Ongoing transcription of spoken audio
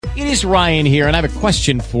It is Ryan here, and I have a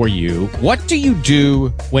question for you. What do you do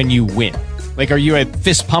when you win? Like, are you a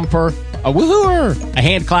fist pumper, a woohooer, a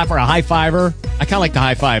hand clapper, a high fiver? I kind of like the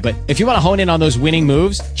high five, but if you want to hone in on those winning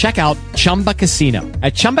moves, check out Chumba Casino.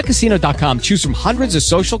 At ChumbaCasino.com, choose from hundreds of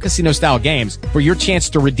social casino-style games for your chance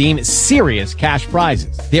to redeem serious cash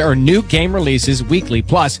prizes. There are new game releases weekly,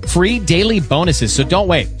 plus free daily bonuses. So don't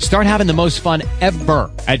wait. Start having the most fun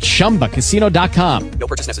ever at ChumbaCasino.com. No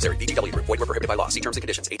purchase necessary. VGW. Void where prohibited by law. See terms and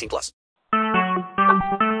conditions. 18 plus.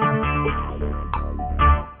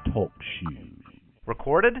 Talk shoes.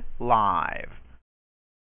 Recorded live.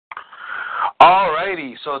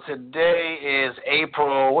 Alrighty, so today is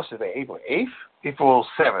April, what's today, April 8th? April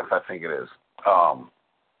 7th, I think it is.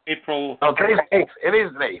 April. No, today's the 8th. It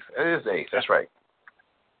is the 8th. It is the 8th, that's right.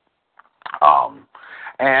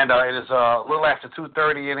 It is a little after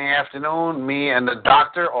 2:30 in the afternoon. Me and the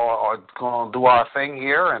doctor are going to do our thing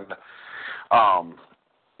here, and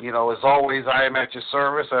as always, I am at your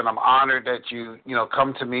service, and I'm honored that you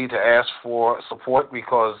come to me to ask for support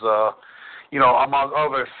because, among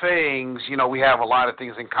other things, we have a lot of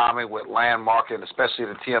things in common with Landmark and especially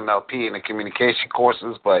the TMLP and the communication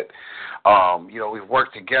courses, but, we've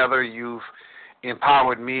worked together. You've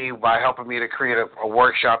empowered me by helping me to create a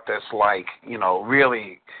workshop that's like,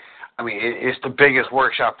 really, it's the biggest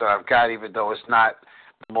workshop that I've got, even though it's not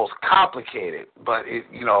the most complicated, but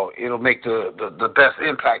it'll make the best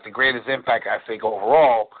impact, the greatest impact, I think,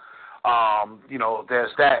 overall.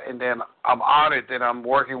 There's that, and then I'm honored that I'm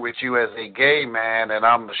working with you as a gay man, and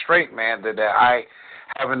I'm a straight man, that I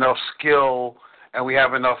have enough skill and we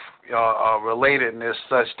have enough relatedness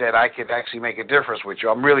such that I could actually make a difference with you.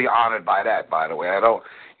 I'm really honored by that, by the way. I don't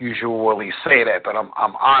usually say that, but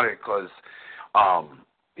I'm honored because,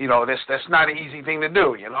 that's not an easy thing to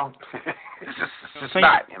do, It's just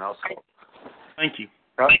not, So. Thank you.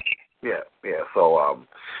 Yeah. So I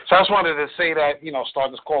just wanted to say that,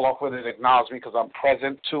 start this call off with an acknowledgement because I'm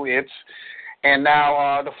present to it. And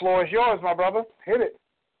now the floor is yours, my brother. Hit it.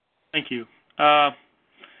 Thank you. So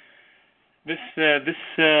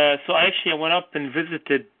I went up and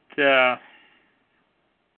visited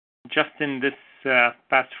Justin this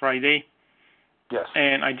past Friday. Yes.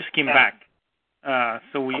 And I just came back.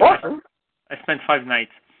 Awesome. I spent 5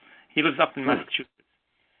 nights. He lives up in Massachusetts.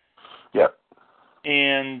 Yep.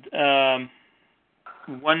 And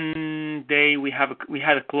one day we had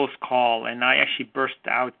a close call, and I actually burst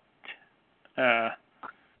out.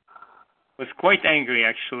 Was quite angry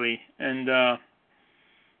actually, and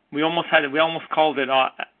we almost called it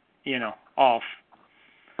off.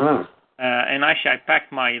 And actually, I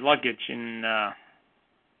packed my luggage and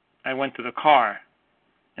I went to the car,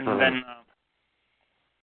 and then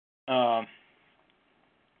I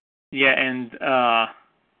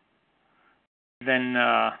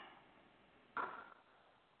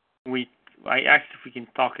asked if we can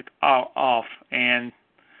talk it off, and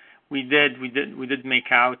we did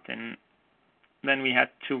make out, and then we had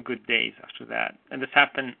 2 good days after that. And this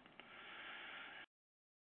happened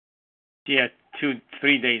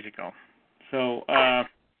 2-3 days ago. So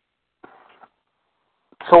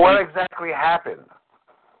what exactly happened?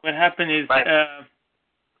 What happened is I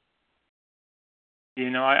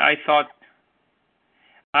thought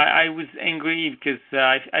I was angry because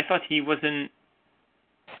I thought he wasn't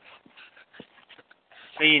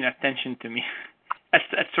paying attention to me at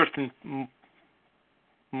certain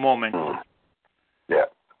moments. Yeah.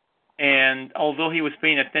 And although he was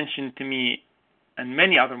paying attention to me in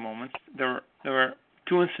many other moments, there were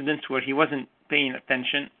 2 incidents where he wasn't paying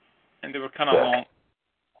attention, and they were kind of long.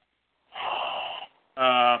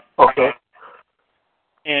 Okay.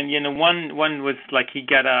 And one was like he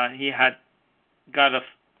had got a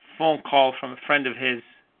phone call from a friend of his,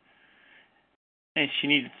 and she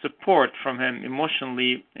needed support from him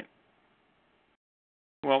emotionally.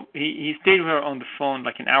 Well, he stayed with her on the phone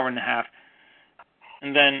like an hour and a half,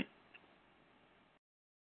 and then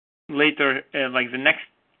later,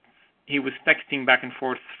 he was texting back and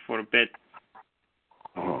forth for a bit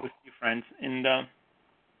with a few friends, and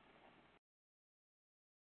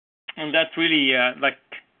that really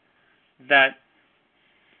that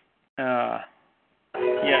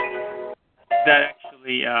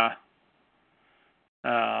actually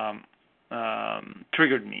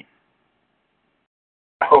triggered me.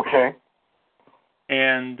 Okay.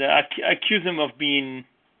 And I accuse him of being,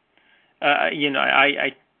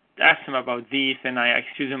 I asked him about this, and I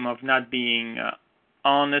accuse him of not being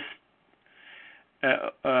honest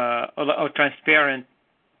or transparent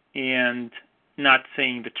and not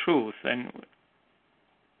saying the truth, and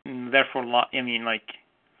therefore, lying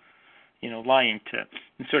to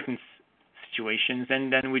in certain situations.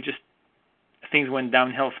 And then we just things went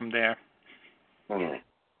downhill from there. Mm.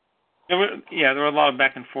 There were a lot of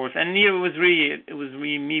back and forth, and it was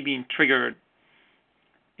really me being triggered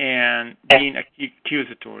and being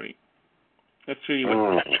accusatory. That's really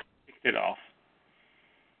what kicked it off.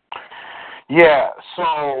 Yeah.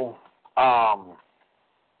 So,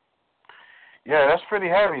 yeah, that's pretty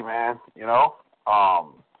heavy, man. You know,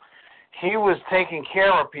 he was taking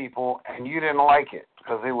care of people, and you didn't like it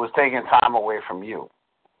because it was taking time away from you.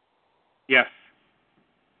 Yes.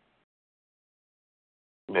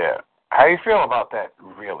 Yeah. How do you feel about that,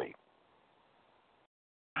 really?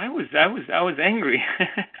 I was angry.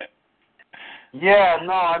 Yeah,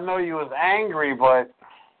 no, I know you was angry, but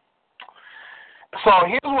so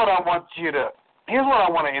here's what I want to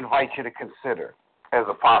invite you to consider as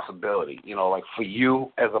a possibility. You know, like for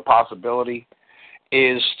you as a possibility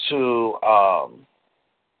is to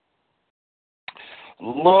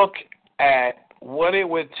look at what it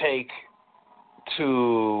would take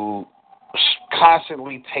to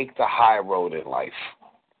constantly take the high road in life.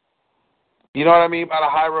 You know what I mean by the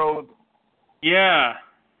high road? Yeah.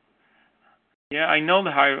 Yeah, I know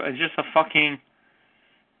the high road. It's just a fucking,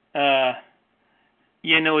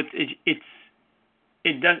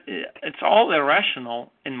 it's all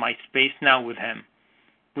irrational in my space now with him.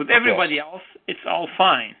 With everybody else, it's all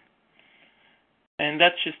fine. And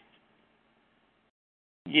that's just,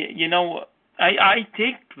 I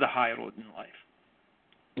take the high road in life.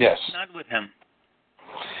 Yes. Not with him.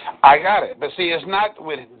 I got it, but see, it's not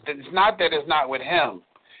that it's not with him.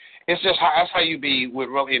 It's just that's how you be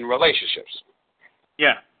in relationships.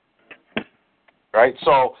 Yeah. Right.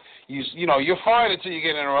 So you're fine until you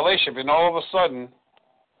get in a relationship, and all of a sudden,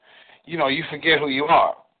 you forget who you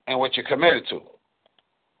are and what you're committed to.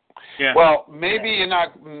 Yeah. Well, maybe you're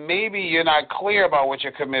not clear about what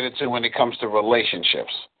you're committed to when it comes to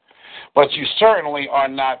relationships, but you certainly are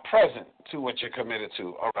not present to what you're committed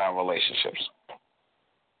to around relationships.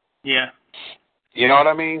 Yeah. You know what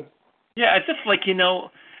I mean? Yeah, as if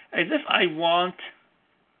I want,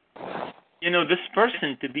 this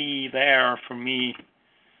person to be there for me.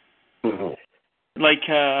 Mm-hmm. Like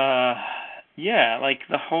the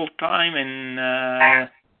whole time and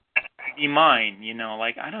be mine,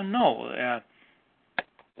 I don't know.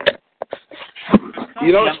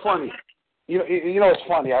 It's funny. It's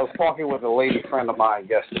funny. I was talking with a lady friend of mine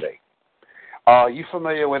yesterday. You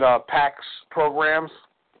familiar with PAX Programs?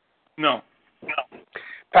 No.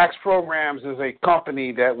 PAX Programs is a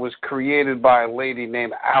company that was created by a lady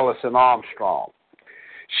named Allison Armstrong.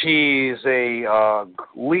 She's a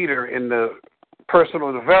leader in the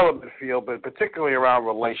personal development field, but particularly around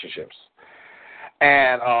relationships.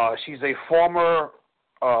 And she's a former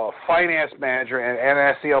finance manager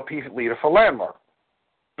and SELP leader for Landmark.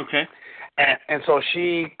 Okay. And so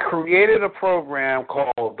she created a program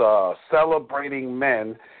called Celebrating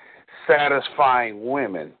Men, Satisfying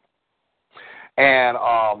Women, and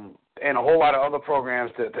a whole lot of other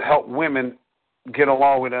programs to help women get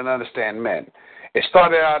along with and understand men. It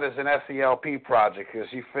started out as an SELP project because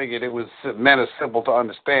she figured men are simple to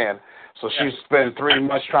understand, so she spent 3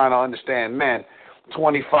 months trying to understand men.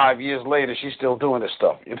 25 years later, she's still doing this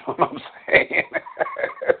stuff. You know what I'm saying?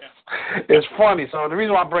 It's funny. So the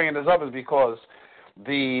reason why I'm bringing this up is because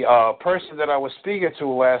the person that I was speaking to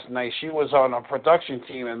last night, she was on a production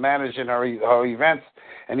team and managing her events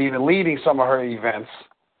and even leading some of her events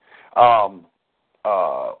over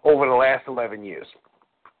the last 11 years.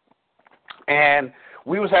 And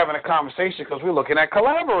we was having a conversation because we're looking at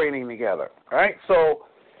collaborating together, right? So,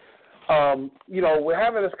 we're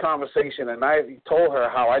having this conversation, and I told her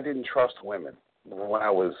how I didn't trust women when I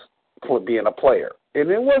was being a player. And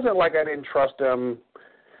it wasn't like I didn't trust them.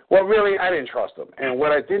 Well, really, I didn't trust them. And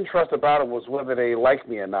what I didn't trust about them was whether they liked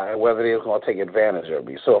me or not and whether they were going to take advantage of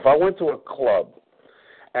me. So if I went to a club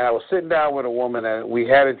and I was sitting down with a woman and we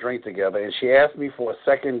had a drink together and she asked me for a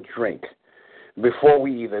second drink before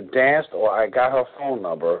we either danced or I got her phone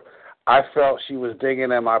number, I felt she was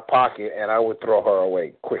digging in my pocket and I would throw her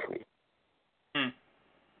away quickly.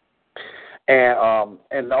 And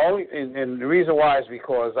the reason why is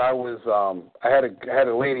because I had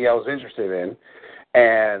a lady I was interested in,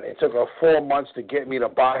 and it took her 4 months to get me to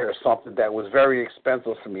buy her something that was very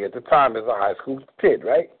expensive for me at the time as a high school kid,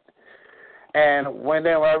 right? And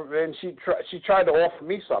she tried to offer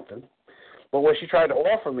me something, but what she tried to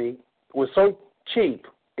offer me was so cheap,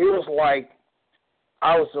 it was like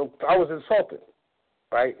I was insulted,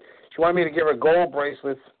 right? She wanted me to give her gold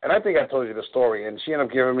bracelets, and I think I told you the story, and she ended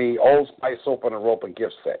up giving me Old Spice soap and a rope and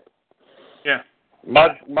gift set. Yeah.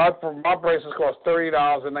 My bracelets cost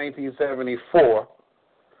 $30 in 1974.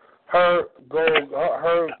 her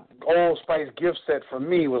Old Spice gift set for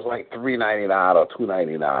me was like $3.99 or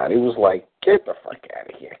 $2.99. It was like, get the fuck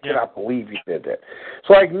out of here. I cannot believe you did that.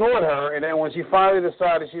 So I ignored her, and then when she finally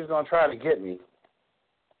decided she was going to try to get me,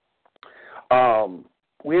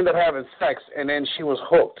 we ended up having sex, and then she was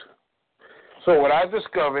hooked. So what I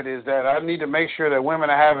discovered is that I need to make sure that women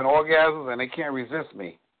are having orgasms and they can't resist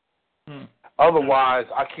me. Otherwise,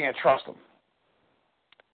 I can't trust them.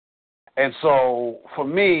 And so for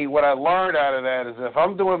me, what I learned out of that is if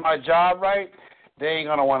I'm doing my job right, they ain't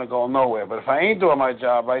going to want to go nowhere. But if I ain't doing my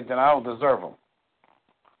job right, then I don't deserve them.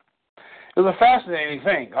 It was a fascinating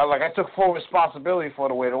thing. I took full responsibility for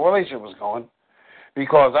the way the relationship was going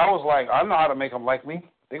because I was like, I know how to make them like me.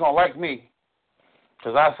 They're going to like me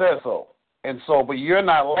because I said so. And so, but you're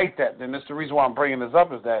not like that. And that's the reason why I'm bringing this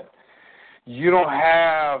up is that you don't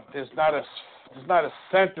have, there's not a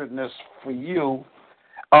centeredness for you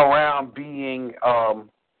around being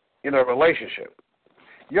in a relationship.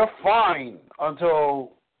 You're fine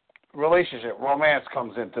until romance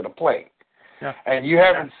comes into the play. Yeah. And you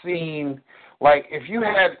haven't seen, like, if you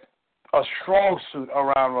had a strong suit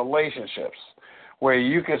around relationships where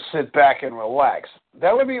you could sit back and relax,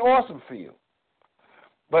 that would be awesome for you.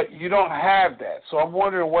 But you don't have that. So I'm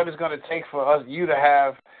wondering what it's going to take for you to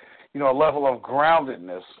have, a level of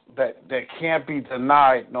groundedness that can't be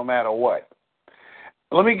denied no matter what.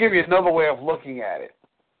 Let me give you another way of looking at it.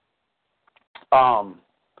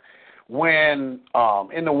 When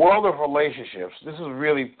in the world of relationships, this is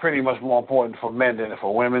really pretty much more important for men than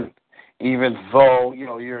for women, even though,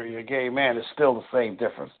 you're a gay man, it's still the same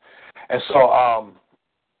difference. And so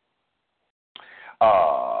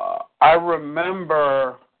I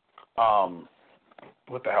remember,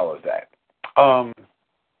 what the hell is that?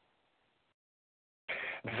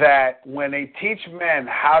 That when they teach men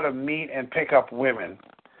how to meet and pick up women,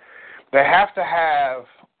 they have to have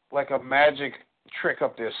like a magic trick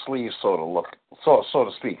up their sleeves, so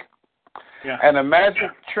to speak. Yeah. And the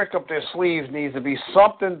magic trick up their sleeves needs to be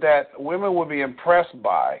something that women will be impressed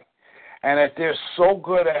by, and that they're so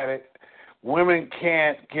good at it, women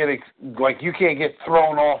can't get you can't get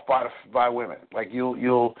thrown off by women. Like you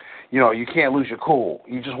can't lose your cool.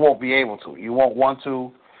 You just won't be able to. You won't want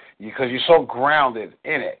to. Because you're so grounded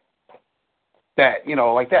in it that,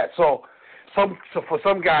 like that. So for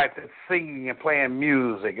some guys, it's singing and playing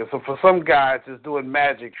music. And so for some guys, it's doing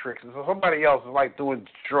magic tricks. And for somebody else, it's like doing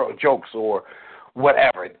jokes or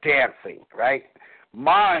whatever, dancing, right?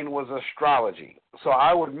 Mine was astrology. So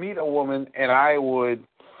I would meet a woman and I would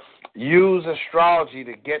use astrology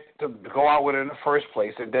to get to go out with her in the first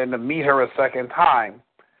place and then to meet her a second time.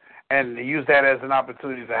 And use that as an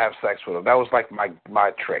opportunity to have sex with them. That was like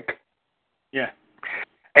my trick. Yeah.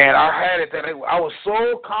 And I had it that I was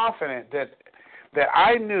so confident that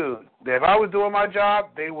I knew that if I was doing my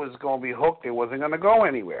job, they was going to be hooked. They wasn't going to go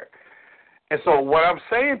anywhere. And so what I'm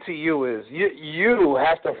saying to you is you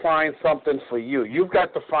have to find something for you. You've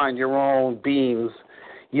got to find your own beans,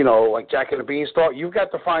 like Jack and the Beanstalk. You've got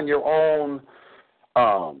to find your own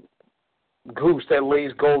goose that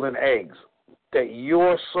lays golden eggs, that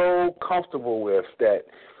you're so comfortable with that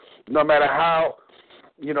no matter how,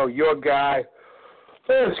 your guy,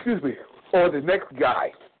 or the next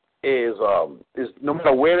guy is no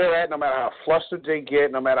matter where they're at, no matter how flustered they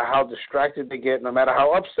get, no matter how distracted they get, no matter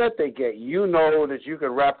how upset they get, you know that you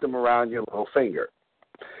can wrap them around your little finger.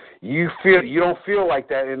 You don't feel like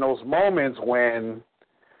that in those moments when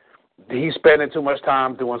he's spending too much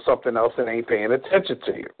time doing something else and ain't paying attention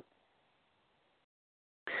to you.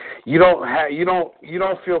 You don't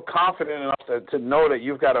feel confident enough to know that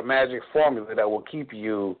you've got a magic formula that will keep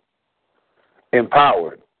you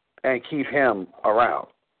empowered and keep him around.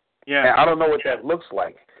 Yeah. And I don't know what that looks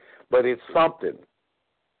like, but it's something.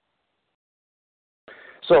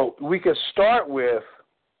 So we could start with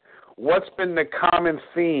what's been the common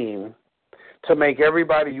theme to make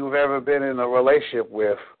everybody you've ever been in a relationship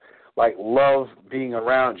with, like, love being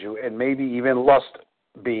around you and maybe even lust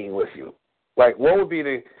being with you. Like, what would be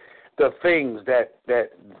the things that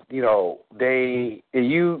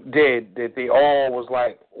you did that they all was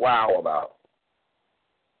like wow about?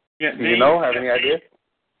 Yeah, do you have any idea?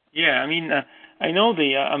 Yeah, I mean, I know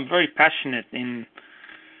I'm very passionate in.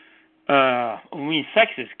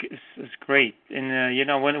 Sex is great,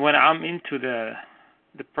 and when I'm into the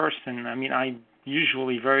person, I mean, I'm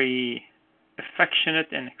usually very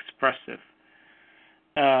affectionate and expressive,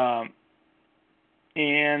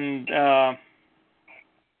 and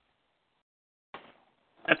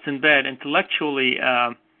that's in bed. Intellectually,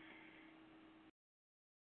 I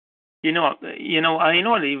know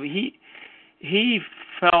he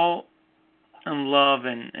fell in love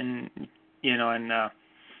and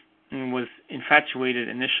was infatuated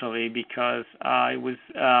initially because I was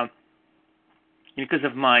because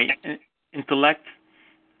of my intellect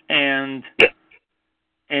and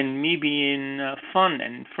me being fun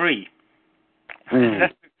and free.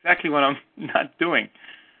 That's exactly what I'm not doing.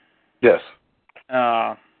 Yes.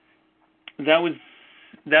 That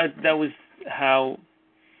was how.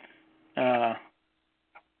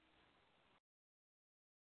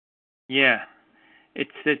 Yeah,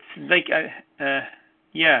 it's like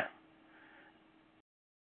yeah,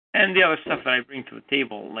 and the other stuff that I bring to the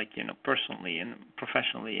table, like personally and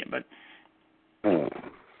professionally, but.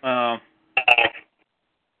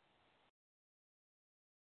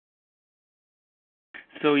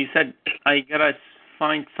 So he said, I gotta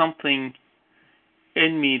find something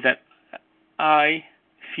in me that I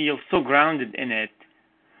feel so grounded in it,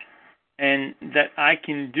 and that I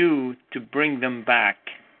can do to bring them back,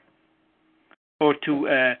 or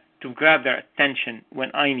to grab their attention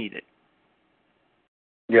when I need it.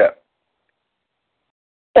 Yeah.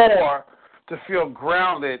 Or to feel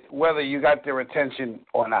grounded, whether you got their attention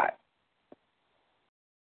or not.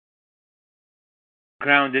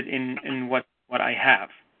 Grounded in what I have.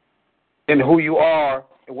 In who you are,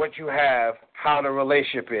 what you have, how the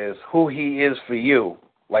relationship is, who he is for you,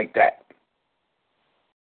 like that.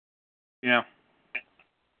 Yeah.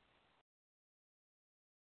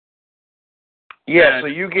 Yeah, so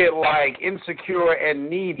you get like insecure and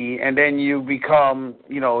needy, and then you become,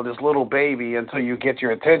 this little baby until you get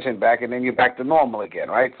your attention back, and then you're back to normal again,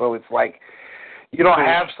 right? So it's like you don't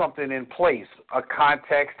have something in place, a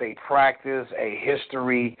context, a practice, a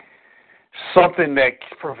history, something that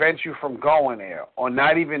prevents you from going there, or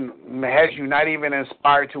not even has you not even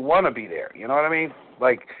inspired to want to be there. You know what I mean?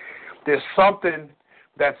 Like there's something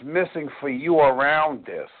that's missing for you around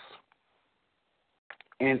this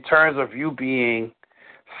in terms of you being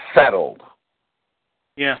settled.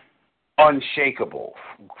 Yeah. Unshakable,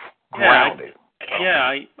 grounded.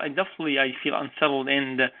 I definitely feel unsettled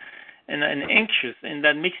and anxious, and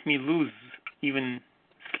that makes me lose even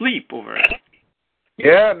sleep over it.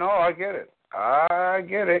 Yeah, no, I get it.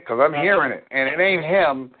 Because I'm hearing it. And it ain't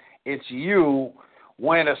him, it's you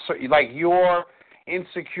when like you're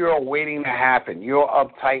insecure waiting to happen. You're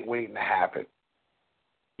uptight waiting to happen.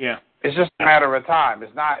 Yeah. It's just a matter of time.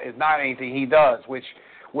 It's not anything he does, which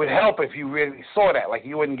would help if you really saw that. Like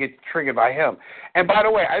you wouldn't get triggered by him. And by the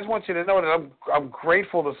way, I just want you to know that I'm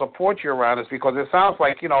grateful to support you around this, because it sounds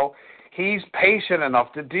like, he's patient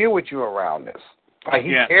enough to deal with you around this. Like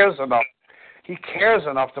he cares enough. He cares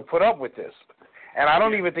enough to put up with this. And I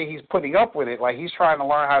don't even think he's putting up with it. Like he's trying to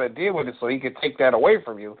learn how to deal with it so he can take that away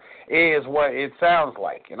from you, is what it sounds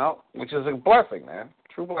like, which is a blessing, man.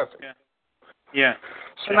 True blessing. Yeah.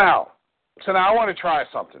 So now I want to try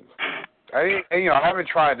something. I haven't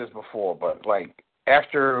tried this before, but like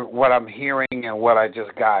after what I'm hearing and what I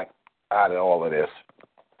just got out of all of this,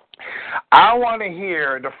 I want to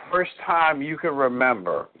hear the first time you can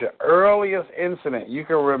remember, the earliest incident you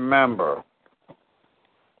can remember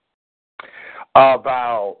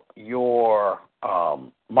about your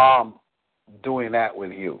mom doing that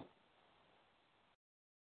with you.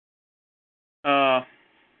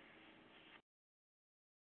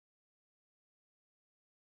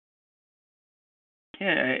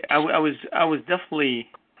 Yeah, I was definitely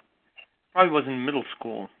probably was in middle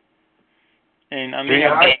school, and I may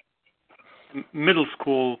have middle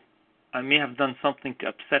school. I may have done something to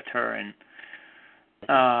upset her,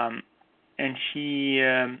 and she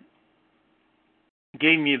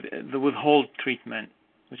gave me the withhold treatment,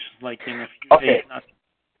 which is like in a few days.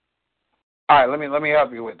 All right, let me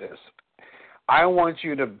help you with this. I want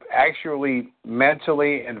you to actually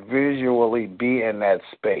mentally and visually be in that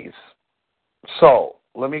space. So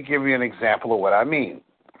let me give you an example of what I mean.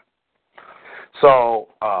 So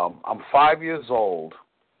I'm 5 years old,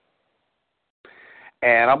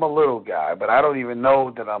 and I'm a little guy, but I don't even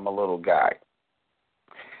know that I'm a little guy.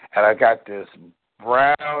 And I got this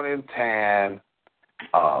brown and tan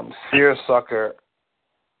seersucker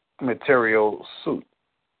material suit.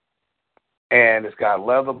 And it's got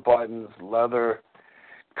leather buttons, leather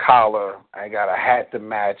collar. I got a hat to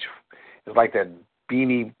match. It's like that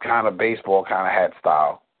beanie kind of baseball kind of hat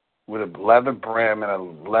style with a leather brim and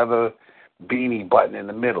a leather beanie button in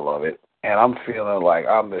the middle of it. And I'm feeling like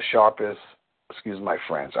I'm the sharpest, excuse my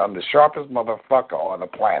French, I'm the sharpest motherfucker on the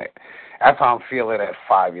planet. That's how I'm feeling at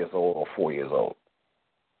 5 years old or 4 years old.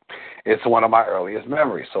 It's one of my earliest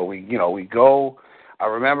memories. So we go. I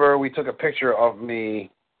remember we took a picture of me.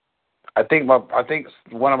 I think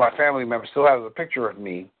one of my family members still has a picture of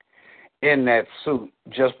me in that suit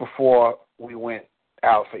just before we went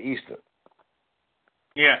out for Easter.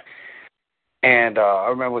 Yeah. And I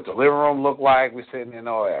remember what the living room looked like. We're sitting in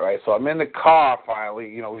all that, right? So I'm in the car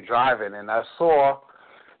finally, we're driving, and I saw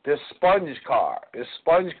this sponge car. This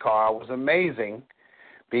sponge car was amazing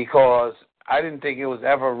because I didn't think it was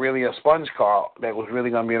ever really a sponge car that was really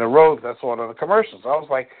going to be in the road. That's all on the commercials. I was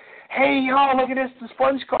like, hey, yo, look at this, the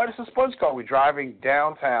sponge car. This is a sponge car. We're driving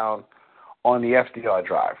downtown on the FDR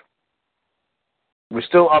Drive. We're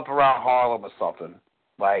still up around Harlem or something,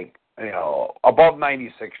 like, above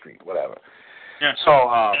 96th Street, whatever. Yeah. So,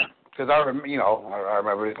 because I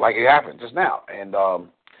remember it like it happened just now. And so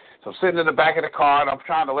I'm sitting in the back of the car, and I'm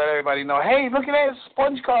trying to let everybody know, hey, look at that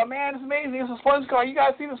sponge car, man. It's amazing. It's a sponge car. You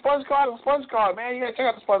guys see the sponge car? It's a sponge car, man. You got to check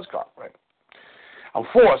out the sponge car. Right. I'm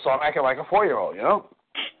 4, so I'm acting like a 4-year-old,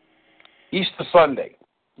 Easter Sunday.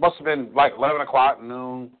 Must have been like 11 o'clock,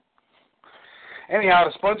 noon. Anyhow,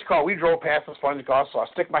 the sponge car, we drove past the sponge car, so I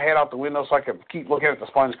stick my head out the window so I could keep looking at the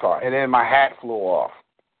sponge car. And then my hat flew off.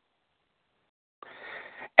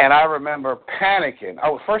 And I remember panicking.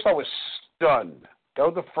 First I was stunned. That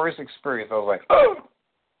was the first experience. I was like, oh,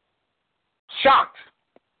 shocked.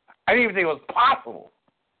 I didn't even think it was possible.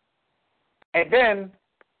 And then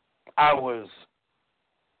I was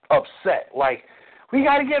upset. Like, we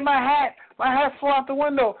got to get my hat. My hat flew out the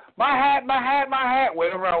window. My hat,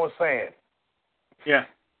 whatever I was saying. Yeah.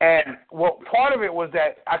 And part of it was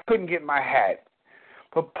that I couldn't get my hat.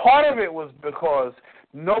 But part of it was because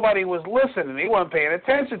nobody was listening. They weren't paying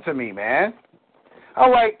attention to me, man.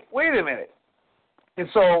 I'm like, wait a minute. And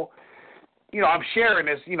so, I'm sharing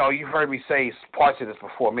this. You've heard me say parts of this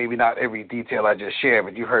before. Maybe not every detail I just shared,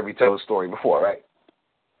 but you've heard me tell the story before, right?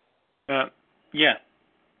 Yeah.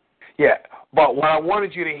 Yeah. But what I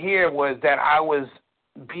wanted you to hear was that I was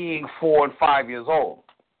being 4 and 5 years old.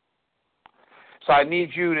 So I need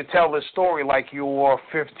you to tell the story like you were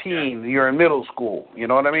 15, you're in middle school. You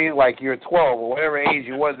know what I mean? Like you're 12 or whatever age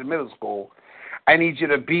you was in middle school. I need you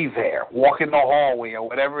to be there, walk in the hallway or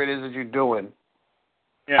whatever it is that you're doing.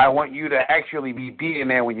 Yeah. I want you to actually be being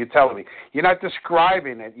there when you're telling me. You're not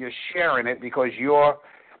describing it, you're sharing it because you're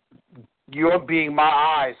being my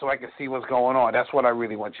eyes so I can see what's going on. That's what I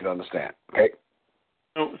really want you to understand. Okay?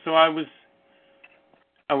 So I was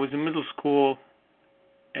in middle school.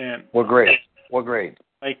 And what grade? What grade?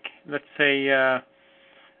 Like, let's say,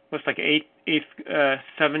 what's like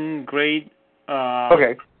 7th grade.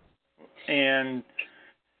 Okay. And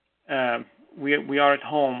we are at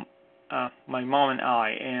home, my mom and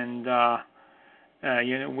I, and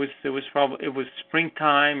it was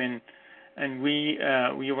springtime, and we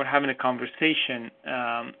were having a conversation,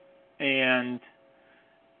 and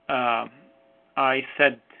I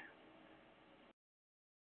said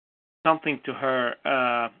something to her.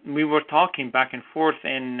 We were talking back and forth,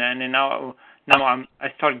 and now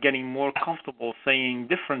I started getting more comfortable saying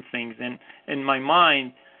different things, and in my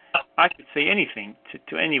mind, I could say anything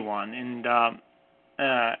to anyone, and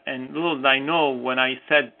little did I know when I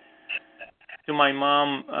said to my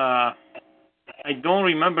mom, I don't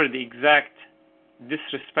remember the exact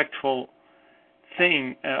disrespectful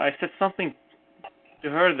thing. I said something to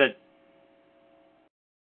her that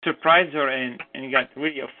surprised her and got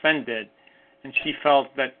really offended, and she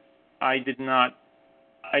felt that I did not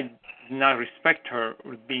respect her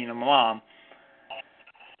with being a mom,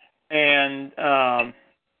 and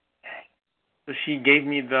so she gave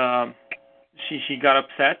me she got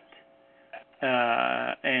upset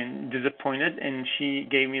and disappointed, and she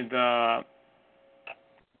gave me the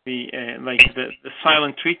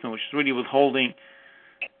silent treatment, which is really withholding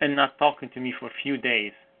and not talking to me for a few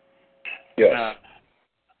days. Yes.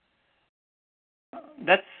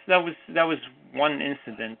 That was one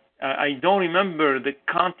incident. I don't remember the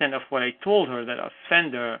content of what I told her that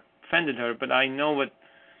offended her, but I know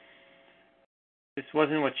this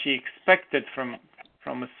wasn't what she expected from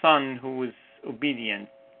a son who was obedient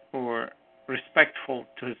or respectful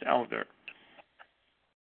to his elder.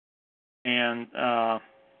 And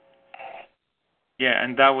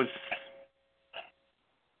and that was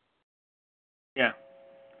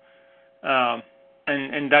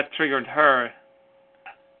and that triggered her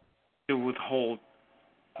to withhold,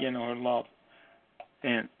 her love.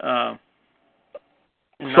 And so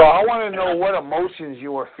I want to know what emotions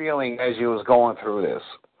you were feeling as you was going through this.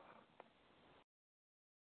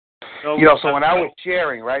 So when I was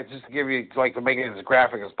sharing, right, just to give you, to make it as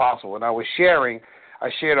graphic as possible, when I was sharing, I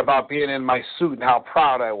shared about being in my suit and how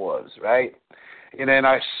proud I was, right? And then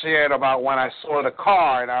I shared about when I saw the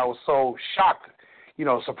car and I was so shocked,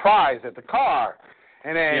 surprised at the car.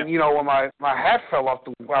 And then, when my hat fell out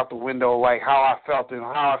the window, like how I felt and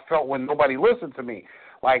how I felt when nobody listened to me.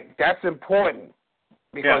 Like, that's important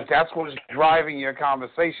because that's what's driving your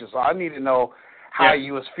conversation. So I need to know how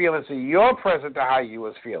you was feeling, so you're present to how you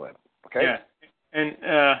was feeling. Okay. Yeah, and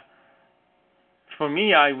for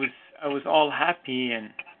me, I was all happy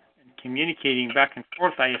and communicating back and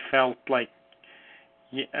forth. I felt like,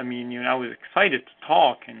 I mean, I was excited to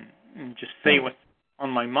talk and just say what's on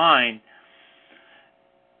my mind.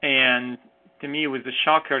 And to me, it was a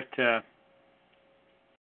shocker to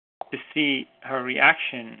see her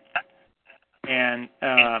reaction, and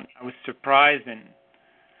I was surprised. And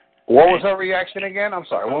what was her reaction again? I'm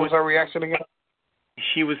sorry. What was her reaction again?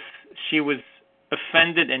 She was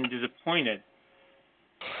offended and disappointed.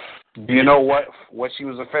 Do you know what she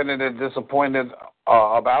was offended and disappointed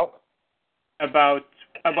about? About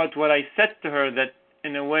what I said to her, that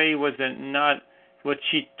in a way was not what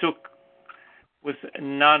she took was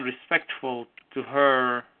not respectful to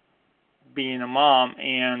her being a mom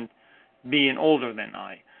and being older than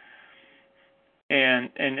I. And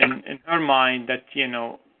in her mind, that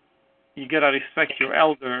you gotta respect your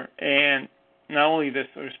elder, and not only this,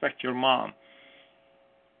 respect your mom.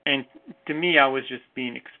 And to me, I was just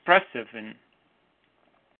being expressive, and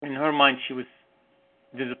in her mind, she was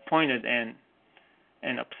disappointed and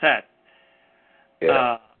upset.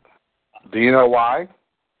 Yeah. Do you know why?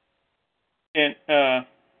 And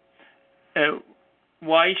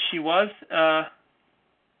why she was?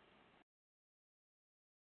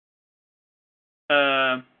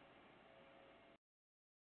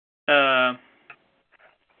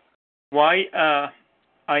 Why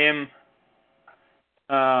I am.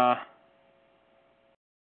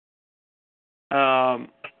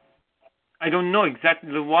 I don't know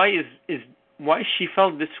exactly. The why is why she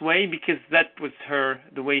felt this way, because that was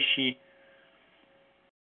the way she.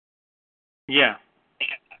 Yeah.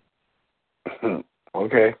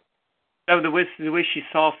 Okay. That was the way she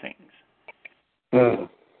saw things. Hmm.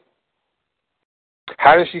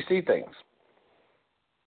 How does she see things?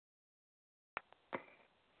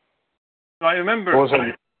 So I remember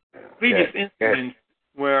previous incidents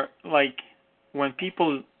where, like, when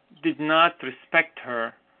people did not respect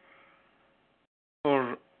her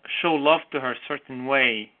or show love to her a certain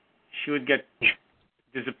way, she would get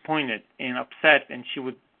disappointed and upset, and she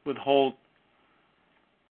would hold.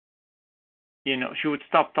 She would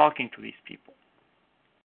stop talking to these people.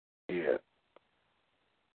 Yeah.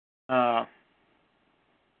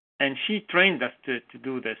 And she trained us to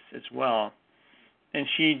do this as well. And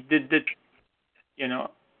she did it,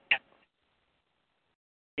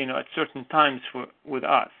 at certain times with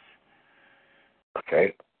us.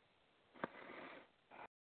 Okay.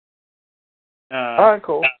 All right,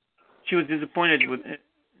 cool. She was disappointed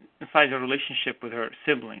inside her relationship with her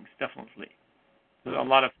siblings, definitely. There was a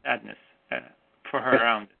lot of sadness for her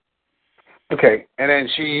around it. Okay, and then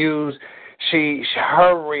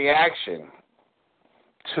her reaction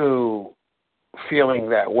to feeling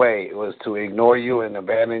that way was to ignore you and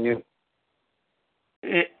abandon you?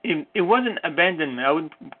 It wasn't abandonment. I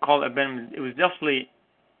wouldn't call it abandonment. It was definitely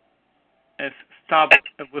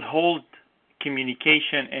withhold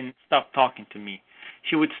communication and stop talking to me.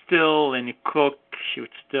 She would still cook. She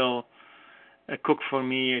would still cook for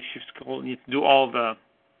me. She would do all the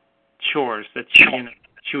chores that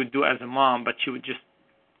she would do as a mom, but she would just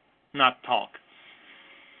not talk.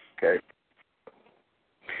 Okay.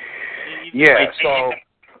 Yeah,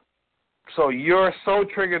 so you're so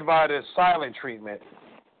triggered by this silent treatment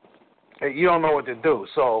that you don't know what to do.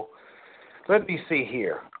 So let me see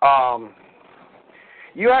here.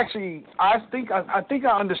 You actually, I think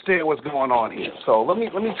I understand what's going on here. So let me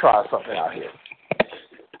try something out here.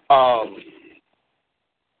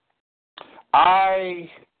 I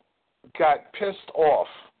got pissed off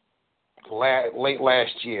late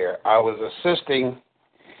last year. I was assisting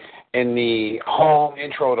in the home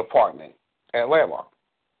intro department at Landmark.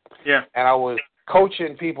 Yeah. And I was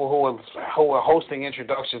coaching people who were hosting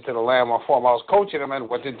introductions to the Landmark Forum. I was coaching them and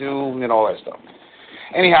what to do and all that stuff.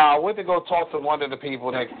 Anyhow, I went to go talk to one of the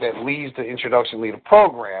people that leads the introduction leader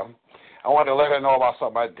program. I wanted to let her know about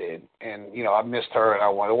something I did. And, I missed her and I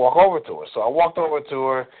wanted to walk over to her. So I walked over to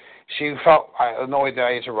her. She felt annoyed that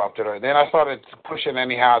I interrupted her. Then I started pushing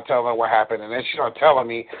anyhow, telling her what happened. And then she started telling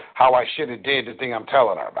me how I should have did the thing I'm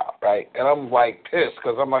telling her about, right? And I'm, pissed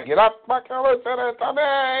because I'm like, get up, my color,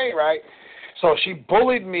 right? So she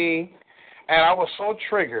bullied me, and I was so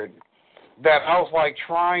triggered that I was,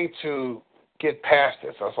 trying to get past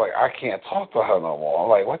this. I was like, I can't talk to her no more. I'm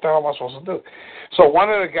like, what the hell am I supposed to do? So one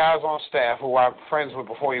of the guys on staff, who I'm friends with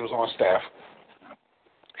before he was on staff,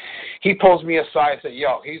 he pulls me aside and said,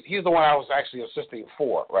 yo, he's the one I was actually assisting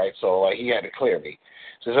for, right? So he had to clear me.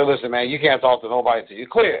 So he said, listen, man, you can't talk to nobody until you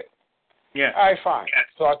clear it. Yeah. All right, fine.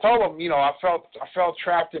 So I told him, I felt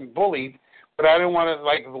trapped and bullied, but I didn't want to,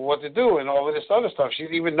 like, what to do and all of this other stuff. She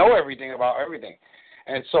didn't even know everything about everything.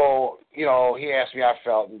 And so, he asked me how I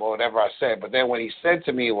felt and whatever I said. But then what he said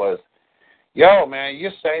to me was, yo, man,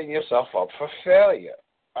 you're setting yourself up for failure.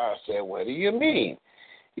 I said, what do you mean?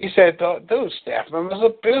 He said, dude, staff members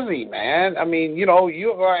are busy, man. I mean, you're going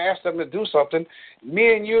to ask them to do something.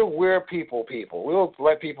 Me and you, we're people. We'll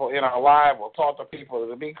let people in our life. We'll talk to people.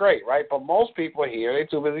 It'll be great, right? But most people here, they're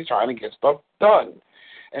too busy trying to get stuff done.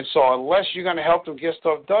 And so unless you're going to help them get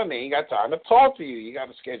stuff done, they ain't got time to talk to you. You got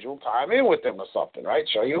to schedule time in with them or something, right?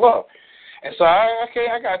 Show you love. And so, I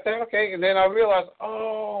got that, okay. And then I realized,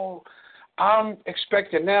 I'm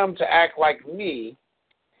expecting them to act like me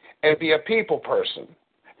and be a people person.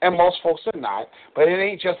 And most folks are not, but it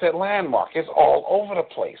ain't just at Landmark. It's all over the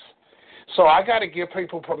place. So I got to give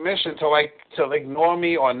people permission to ignore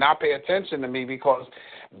me or not pay attention to me because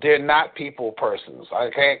they're not people persons. I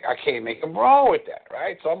can't make them wrong with that,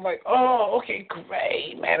 right? So I'm like, okay,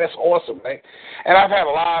 great, man, that's awesome, right? And I've had a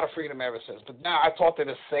lot of freedom ever since. But now I talked to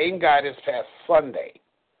the same guy this past Sunday,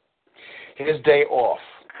 his day off,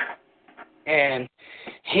 and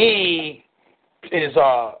he is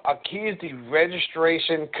he's the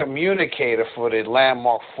registration communicator for the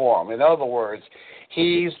Landmark Forum. In other words,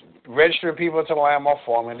 he's registering people to the Landmark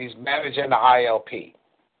Forum, and he's managing the ILP.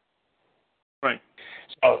 Right.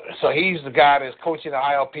 So he's the guy that's coaching the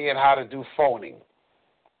ILP and how to do phoning.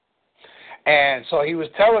 And so he was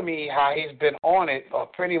telling me how he's been on it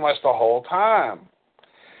pretty much the whole time.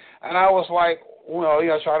 And I was like,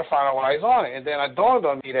 trying to find out why he's on it. And then it dawned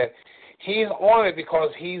on me that he's on it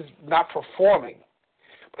because he's not performing.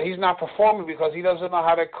 But he's not performing because he doesn't know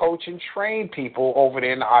how to coach and train people over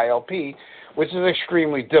there in the ILP, which is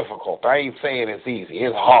extremely difficult. I ain't saying it's easy.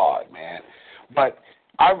 It's hard, man. But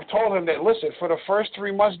I told him that, listen, for the first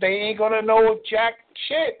 3 months, they ain't going to know jack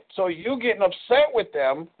shit. So you getting upset with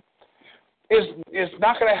them is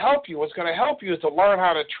not going to help you. What's going to help you is to learn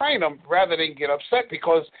how to train them rather than get upset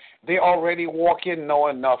because they already walk in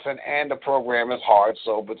knowing nothing and the program is hard.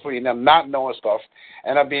 So between them not knowing stuff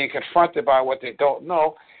and them being confronted by what they don't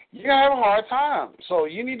know, you're going to have a hard time. So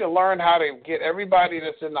you need to learn how to get everybody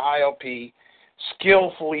that's in the ILP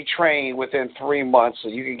skillfully trained within 3 months so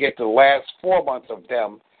you can get the last 4 months of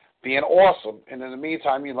them being awesome. And in the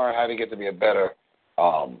meantime, you learn how to get to be a better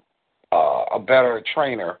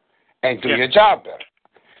trainer and do your job better,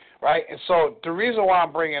 right? And so the reason why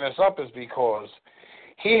I'm bringing this up is because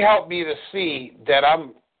he helped me to see that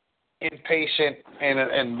I'm impatient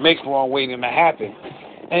and makes long waiting to happen.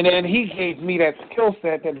 And then he gave me that skill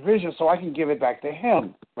set, that vision, so I can give it back to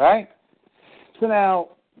him, right? So now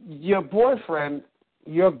your boyfriend,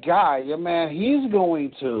 your guy, your man, he's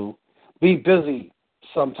going to be busy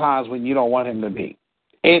sometimes when you don't want him to be.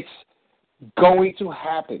 It's going to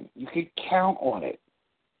happen. You can count on it.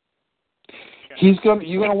 You're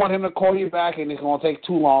gonna want him to call you back, and it's gonna take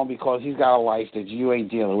too long because he's got a life that you ain't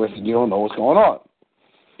dealing with, and you don't know what's going on.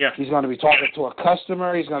 Yeah. He's going to be talking to a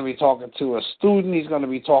customer. He's going to be talking to a student. He's going to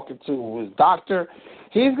be talking to his doctor.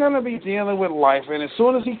 He's going to be dealing with life, and as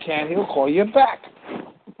soon as he can, he'll call you back.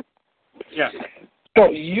 Yeah. So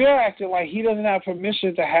you're acting like he doesn't have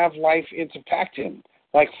permission to have life impact him.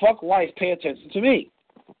 Like, fuck life, pay attention to me.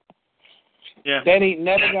 Yeah. That ain't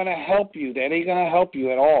never going to help you. That ain't going to help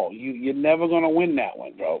you at all. You're never going to win that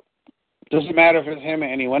one, bro. Doesn't matter if it's him or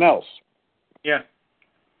anyone else. Yeah.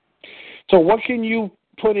 So what can you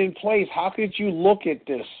put in place? How could you look at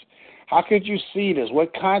this? How could you see this?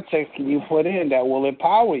 What context can you put in that will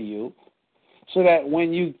empower you so that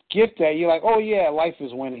when you get there, you're like, oh, yeah, life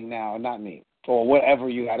is winning now, not me, or whatever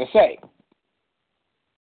you got to say.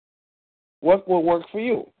 What will work for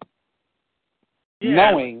you? Yeah.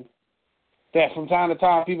 Knowing that from time to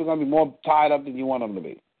time, people are going to be more tied up than you want them to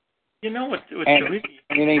be. You know what's really...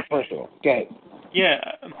 It ain't personal. Go ahead. Yeah.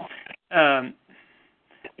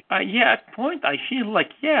 At point I feel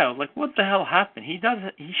like, what the hell happened? He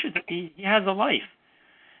has a life.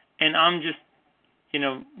 And I'm just,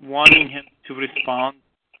 wanting him to respond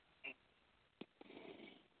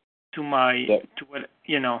to my,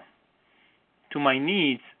 to my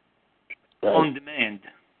needs on demand.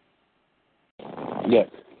 Yeah.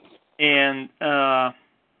 And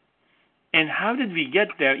how did we get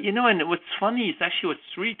there? And what's funny is actually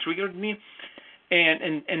what's really triggered me.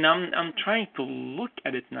 And I'm trying to look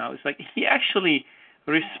at it now. It's like he actually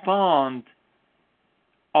responds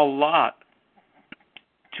a lot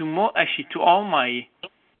to all my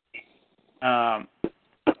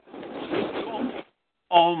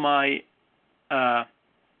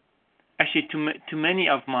to many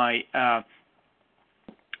of my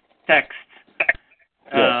texts.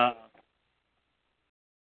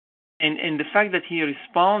 And the fact that he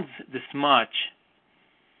responds this much,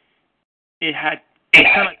 it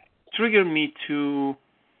kind of triggered me to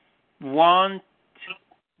want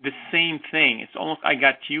the same thing. It's almost I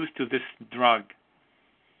got used to this drug,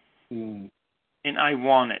 and I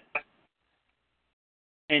want it.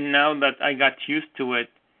 And now that I got used to it,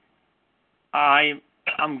 I'm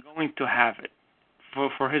going to have it.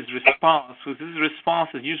 For his response, because his response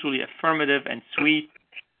is usually affirmative and sweet,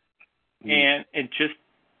 and it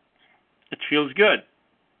feels good.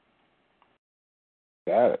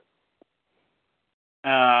 Got it.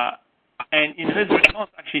 And in his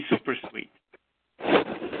response, actually super sweet.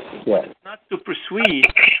 Yeah. It's not super sweet.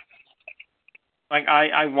 Like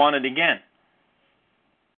I want it again.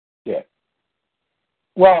 Yeah.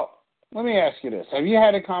 Well, let me ask you this: have you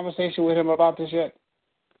had a conversation with him about this yet?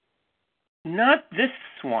 Not this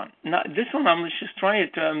one. Not this one. I'm just trying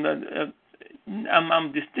to.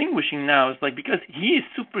 I'm distinguishing now. It's like because he is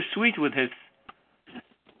super sweet with his.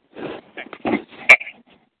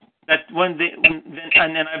 That when they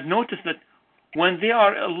and I've noticed that when they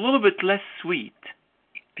are a little bit less sweet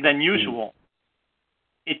than usual,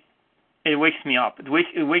 it wakes me up. It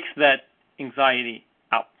wakes that anxiety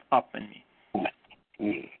up in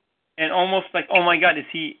me, and almost like, oh my God, does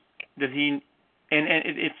he? And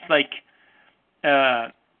it's like.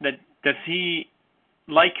 That does he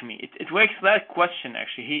like me? It wakes that question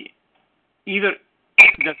actually. He either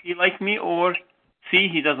does he like me or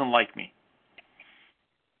he doesn't like me,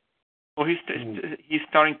 or he's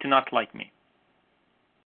starting to not like me.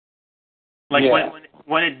 Like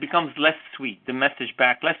when it becomes less sweet, the message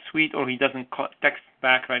back less sweet, or he doesn't text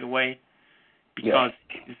back right away because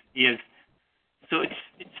he is. So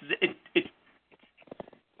it's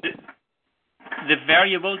the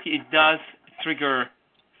variability. It does trigger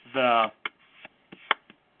the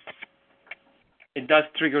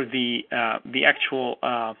actual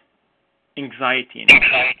anxiety.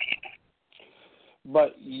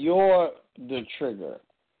 But you're the trigger,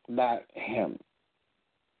 not him.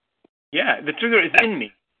 Yeah, the trigger is in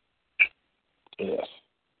me. Yes.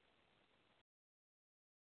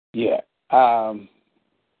 Yeah. I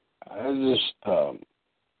just.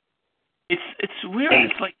 It's weird.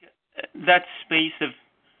 It's like that space of.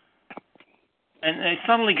 And I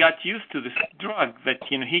suddenly got used to this drug that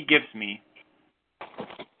he gives me.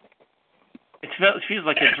 It feels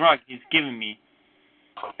like a drug he's giving me,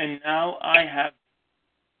 and now I have,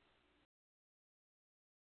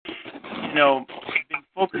 been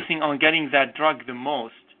focusing on getting that drug the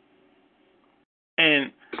most,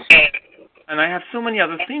 and I have so many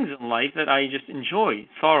other things in life that I just enjoy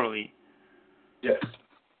thoroughly. Yes.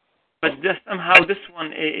 But somehow this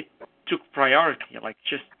one it took priority, like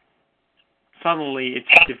just. Suddenly,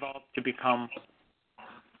 it's developed to become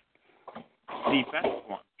the best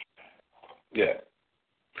one. Yeah.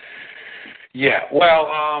 Yeah. Well,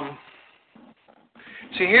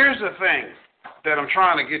 see, here's the thing that I'm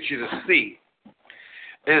trying to get you to see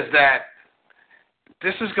is that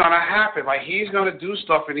this is going to happen. Like, he's going to do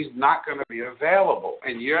stuff and he's not going to be available.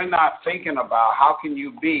 And you're not thinking about how could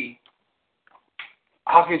you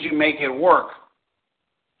make it work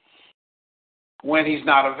when he's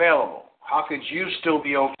not available? How could you still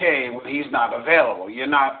be okay when he's not available? You're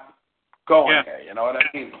not going there. You know what I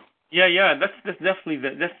mean? Yeah. That's definitely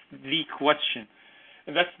that's the question.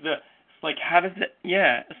 That's it's like how does it?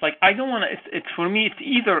 Yeah, it's like I don't want to. It's for me. It's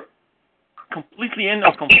either completely in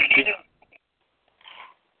or completely out.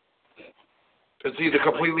 It's either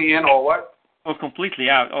completely in or what? Or completely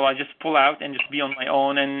out. Or I just pull out and just be on my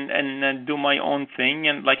own and do my own thing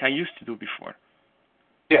and like I used to do before.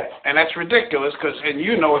 Yeah, and that's ridiculous, and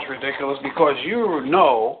you know it's ridiculous because you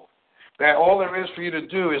know that all there is for you to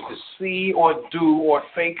do is to see or do or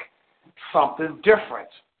think something different.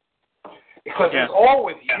 Because it's all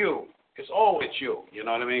with you. It's all with you. You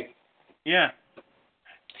know what I mean? Yeah.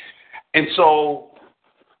 And so,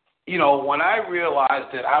 when I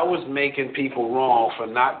realized that I was making people wrong for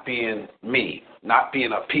not being me, not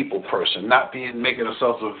being a people person, not making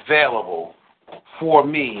themselves available for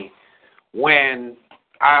me when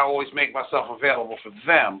I always make myself available for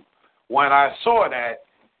them. When I saw that,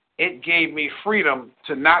 it gave me freedom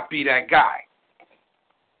to not be that guy.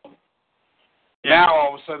 Yeah. Now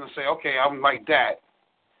all of a sudden say, okay, I'm like that.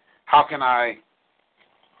 How can I,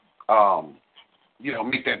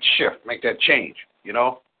 make that shift, make that change,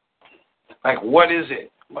 Like, what is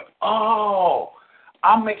it? Like,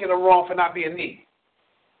 I'm making it wrong for not being me.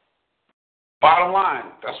 Bottom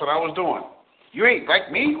line, that's what I was doing. You ain't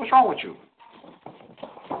like me? What's wrong with you?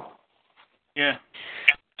 Yeah.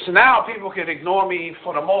 So now people can ignore me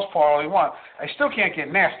for the most part all they want. I still can't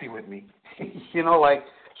get nasty with me. Like,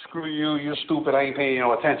 screw you, you're stupid, I ain't paying you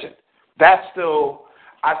no attention. I still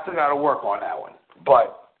got to work on that one.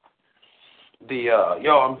 But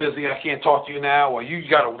I'm busy, I can't talk to you now, or you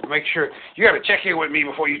got to make sure, you got to check in with me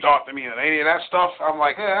before you talk to me, and any of that stuff, I'm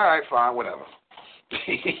like, all right, fine, whatever.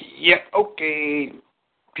 Yeah, okay,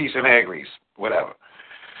 peace and hair grease, whatever.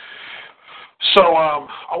 So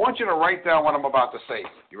I want you to write down what I'm about to say.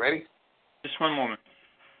 You ready? Just one moment.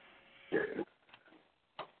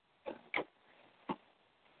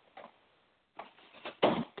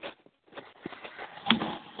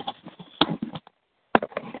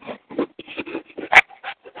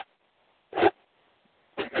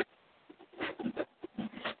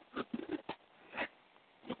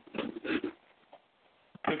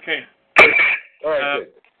 Okay. All right,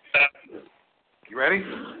 good. You ready?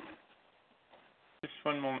 Just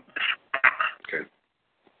one moment. Okay.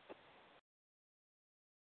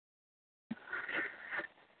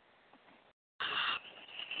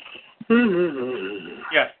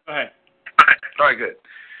 Yes, go ahead. All right, good.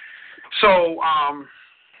 So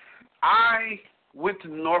I went to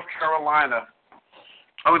North Carolina.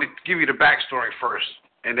 I'm going to give you the backstory first,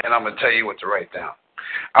 and then I'm going to tell you what to write down.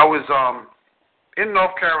 I was in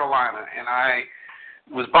North Carolina, and I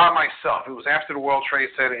was by myself. It was after the World Trade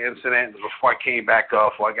Center incident, before I came back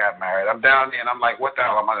up, before I got married. I'm down there, and I'm like, what the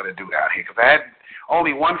hell am I going to do down here? Because I had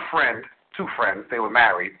only one friend, two friends. They were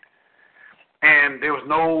married. And there was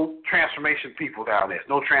no transformation people down there,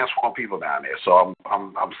 no transform people down there. So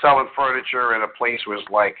I'm selling furniture in a place where it's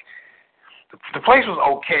like, the place was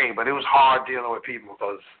okay, but it was hard dealing with people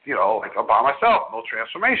because, like I'm by myself, no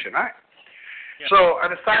transformation, right? Yeah. So I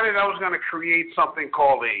decided I was going to create something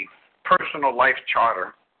called a personal life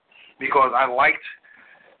charter because I liked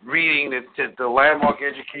reading the Landmark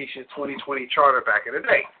Education 2020 charter back in the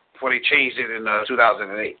day before they changed it in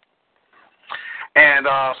 2008. And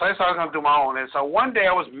so I decided I was going to do my own. And so one day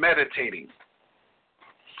I was meditating.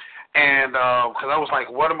 And because I was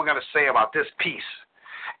like, what am I going to say about this piece?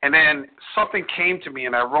 And then something came to me,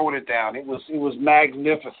 and I wrote it down. It was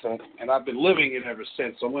magnificent, and I've been living it ever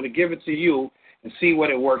since. So I'm going to give it to you and see what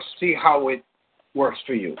it works, see how it works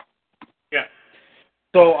for you. Yeah.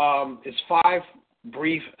 So it's 5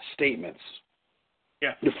 brief statements.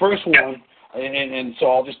 Yeah. The first one, and so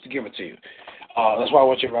I'll just give it to you. That's why I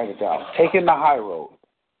want you to write it down. Taking the high road.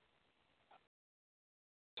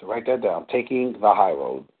 So write that down. Taking the high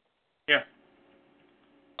road. Yeah.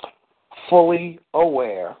 Fully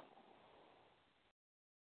aware.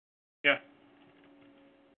 Yeah.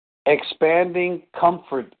 Expanding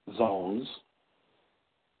comfort zones.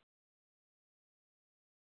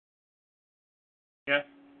 Yeah.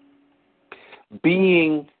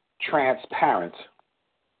 Being transparent.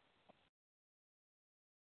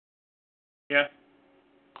 Yeah.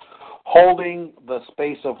 Holding the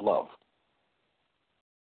space of love.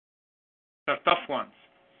 The tough ones.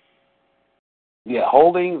 Yeah,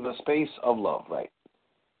 holding the space of love, right.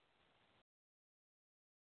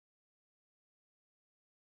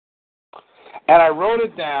 And I wrote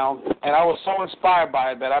it down, and I was so inspired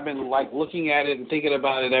by it that I've been like looking at it and thinking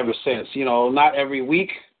about it ever since. Not every week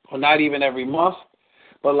or not even every month,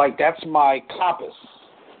 but like that's my compass,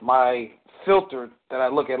 my filter that I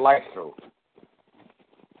look at life through.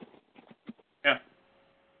 Yeah.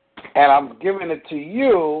 And I'm giving it to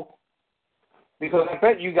you because I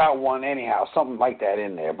bet you got one anyhow, something like that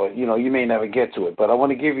in there. But, you may never get to it. But I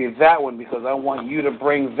want to give you that one because I want you to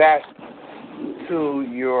bring that to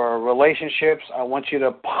your relationships. I want you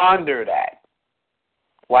to ponder that.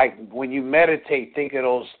 Like when you meditate, think of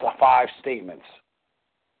those 5 statements.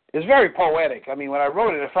 It's very poetic. I mean, when I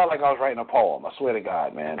wrote it, it felt like I was writing a poem. I swear to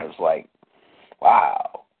God, man. It was like,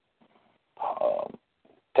 wow.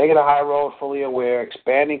 Taking a high road, fully aware,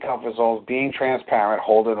 expanding comfort zones, being transparent,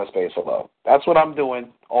 holding a space of love. That's what I'm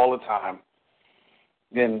doing all the time.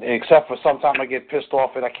 And except for sometimes I get pissed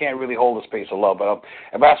off and I can't really hold a space of love. But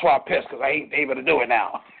that's why I'm pissed because I ain't able to do it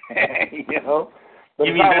now. But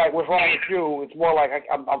it's not like what's wrong with you. It's more like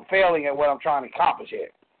I'm failing at what I'm trying to accomplish here.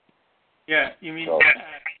 Yeah, you mean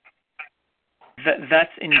that's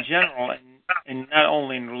in general and not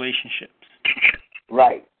only in relationships.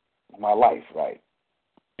 Right. My life, right.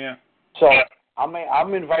 Yeah. So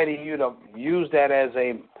I'm inviting you to use that as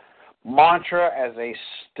a mantra, as a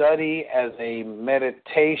study, as a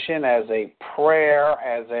meditation, as a prayer,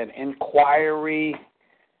 as an inquiry,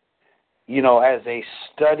 as a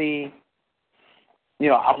study.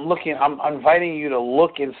 I'm inviting you to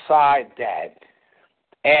look inside that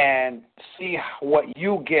and see what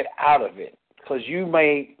you get out of it, because you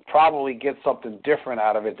may probably get something different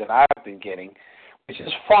out of it than I've been getting, which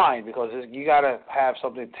is fine because you got to have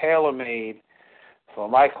something tailor-made for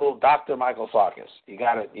Dr. Michael Sarkis. You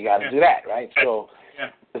got to do that, right? So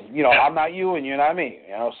I'm not you and you're not me.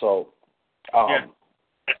 So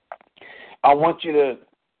I want you to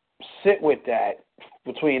sit with that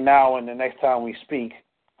between now and the next time we speak,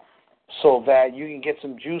 so that you can get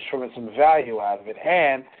some juice from it, some value out of it,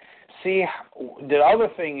 and see. The other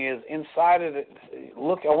thing is inside of I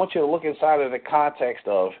want you to look inside of the context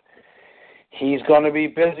of he's going to be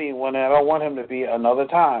busy when I don't want him to be another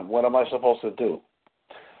time. What am I supposed to do?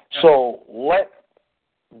 So let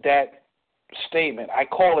that statement, I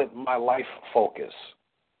call it my life focus.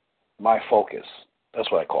 My focus.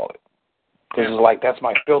 That's what I call it. Because it's like that's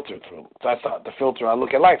my filter through. That's the filter I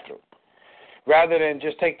look at life through. Rather than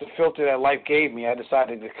just take the filter that life gave me, I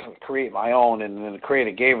decided to create my own, and then the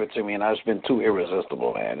creator gave it to me, and I've just been too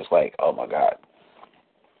irresistible, man. It's like, oh, my God.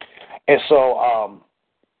 And so,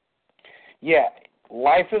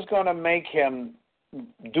 life is going to make him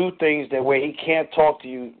do things that way he can't talk to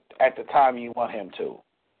you at the time you want him to.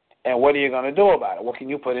 And what are you going to do about it? What can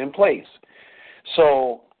you put in place?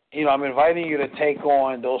 So, I'm inviting you to take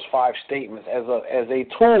on those 5 statements as a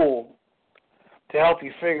tool to help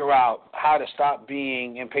you figure out how to stop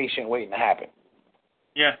being impatient waiting to happen.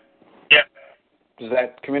 Yeah. Does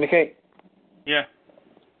that communicate? Yeah.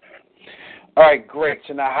 All right, great.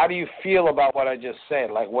 So now how do you feel about what I just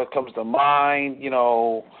said? Like what comes to mind,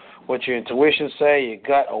 what your intuition say, your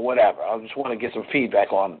gut, or whatever? I just want to get some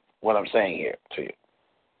feedback on what I'm saying here to you.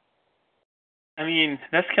 I mean,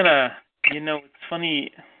 that's kind of, it's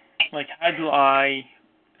funny, like how do I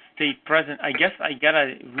stay present? I guess I got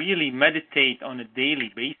to really meditate on a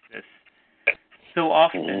daily basis. So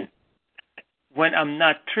often when I'm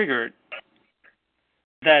not triggered,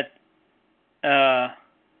 that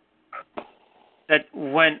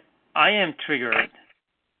when I am triggered,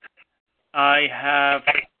 I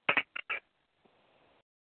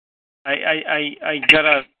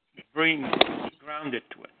gotta bring grounded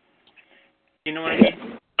to it. You know what I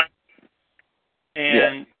mean?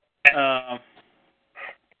 And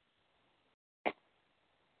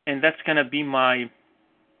and that's gonna be my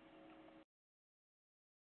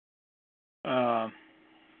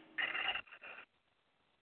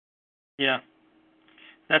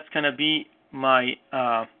that's gonna be my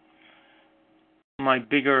my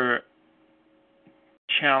bigger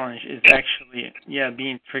challenge is actually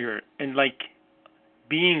being triggered and like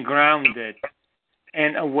being grounded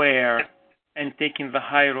and aware and taking the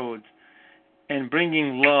high road and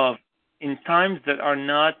bringing love in times that are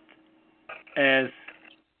not as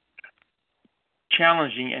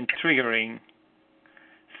challenging and triggering.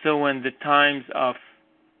 So when the times of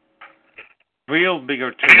real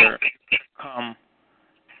bigger trigger come,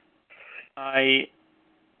 I've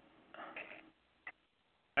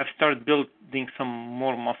started building some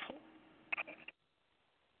more muscle.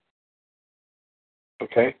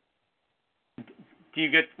 Okay. Do you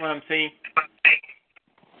get what I'm saying?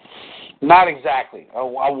 Not exactly. I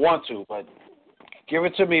want to, but give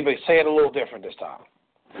it to me, but say it a little different this time.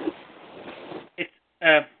 It's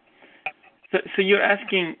so you're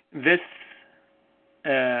asking this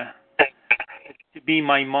to be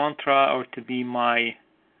my mantra or to be my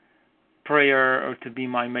prayer or to be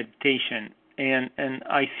my meditation, and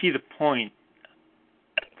I see the point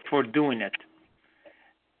for doing it.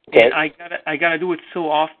 Okay. And I gotta do it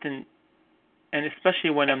so often, and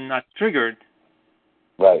especially when I'm not triggered.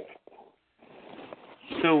 Right.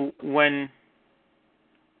 So when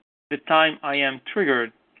the time I am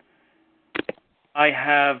triggered, I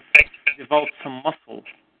have developed some muscle.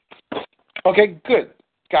 Okay, good.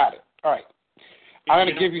 Got it. All right. I'm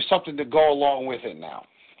going to give you something to go along with it now.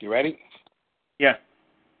 You ready? Yeah.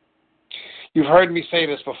 You've heard me say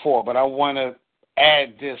this before, but I want to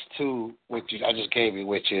add this to what I just gave you,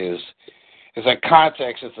 which is, it's a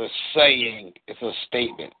context, it's a saying, it's a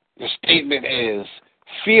statement. The statement is,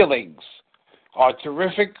 feelings are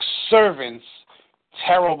terrific servants,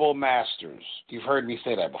 terrible masters. You've heard me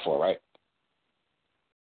say that before, right?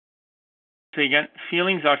 So again,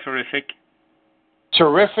 feelings are terrific.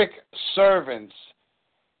 Terrific servants,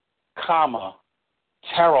 comma,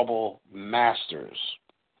 terrible masters.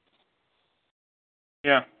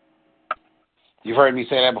 Yeah. You've heard me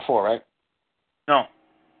say that before, right? No.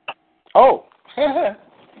 Oh.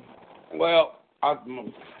 Well, I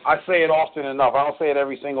say it often enough. I don't say it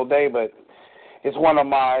every single day, but it's one of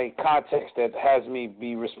my contexts that has me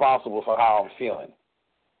be responsible for how I'm feeling.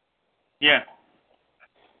 Yeah.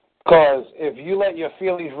 Because if you let your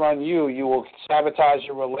feelings run you will sabotage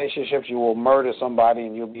your relationships, you will murder somebody,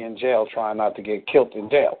 and you'll be in jail trying not to get killed in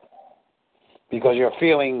jail. Because your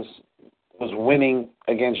feelings was winning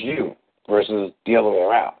against you versus the other way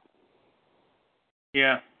around.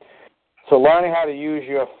 Yeah. So learning how to use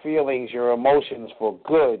your feelings, your emotions for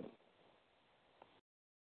good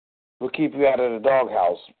will keep you out of the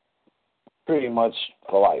doghouse pretty much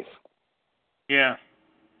for life. Yeah.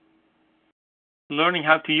 Learning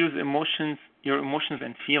how to use your emotions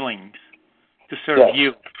and feelings to serve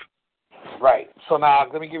you. Right. So now,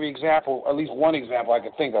 let me give you an example, at least one example I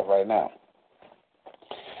can think of right now.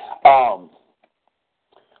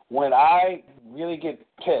 When I really get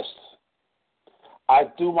pissed, I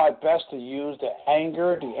do my best to use the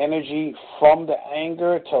anger, the energy from the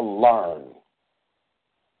anger to learn.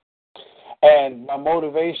 And my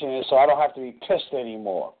motivation is so I don't have to be pissed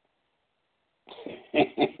anymore.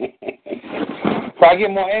 So I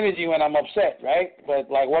get more energy when I'm upset, right?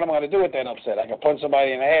 But, like, what am I going to do with that upset? I can punch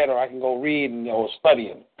somebody in the head, or I can go read and study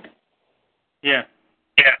them. Yeah.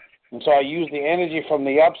 And so I use the energy from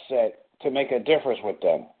the upset to make a difference with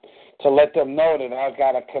them, to let them know that I've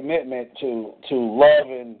got a commitment to love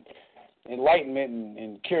and enlightenment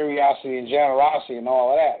and curiosity and generosity and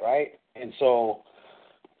all of that, right? And so,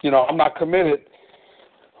 I'm not committed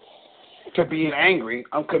to being angry.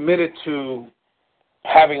 I'm committed to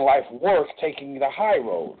having life work, taking the high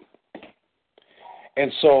road.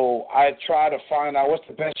 And so I try to find out what's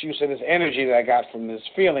the best use of this energy that I got from these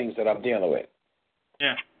feelings that I'm dealing with.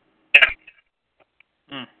 Yeah.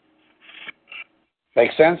 Mm.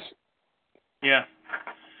 Make sense? Yeah.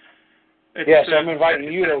 Yes, I'm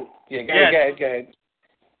inviting you to... Yeah, go ahead.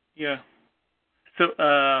 Yeah. So,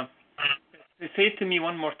 say it to me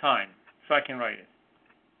one more time so I can write it.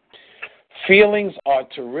 Feelings are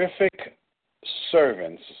terrific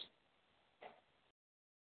servants,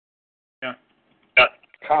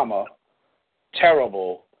 comma,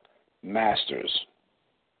 terrible masters.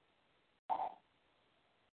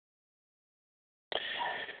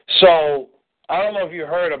 So, I don't know if you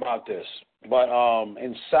heard about this, but I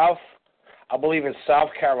believe in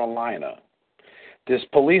South Carolina, this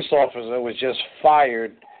police officer was just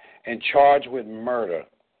fired and charged with murder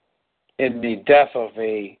in the death of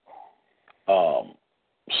a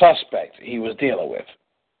suspect he was dealing with.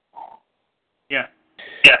 Yeah.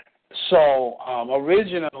 So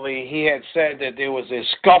originally he had said that there was a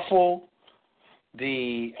scuffle.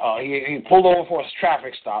 He pulled over for a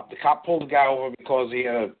traffic stop. The cop pulled the guy over because he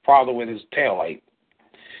had a problem with his taillight.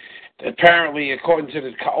 Apparently, according to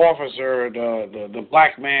the officer, the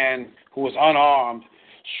black man who was unarmed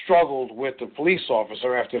struggled with the police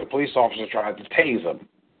officer after the police officer tried to tase him.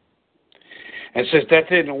 And since that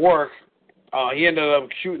didn't work, he ended up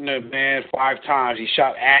shooting the man 5 times. He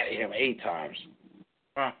shot at him 8 times.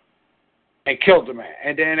 Wow. And killed the man.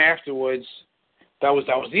 And then afterwards, that was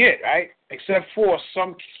it, right? Except for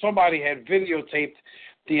somebody had videotaped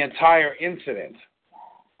the entire incident.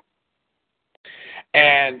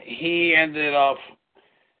 And he ended up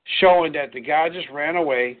showing that the guy just ran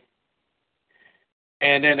away,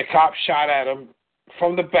 and then the cop shot at him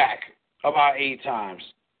from the back about 8 times.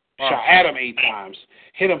 Wow. Shot at him 8 times,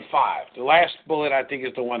 hit him 5. The last bullet, I think,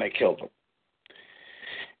 is the one that killed him.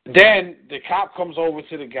 Then the cop comes over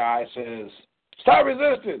to the guy and says, "Stop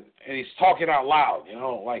resisting." And he's talking out loud,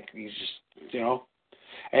 like he's just,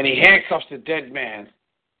 and he handcuffs the dead man.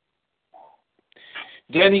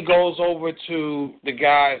 Then he goes over to the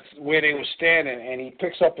guy where they were standing, and he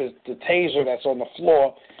picks up the taser that's on the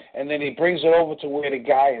floor, and then he brings it over to where the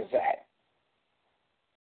guy is at.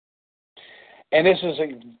 And this is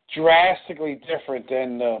drastically different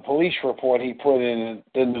than the police report he put in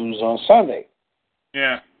the news on Sunday.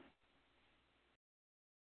 Yeah.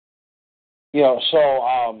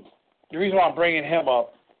 So the reason why I'm bringing him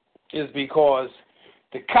up is because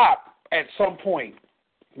the cop, at some point,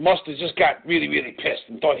 must have just got really, really pissed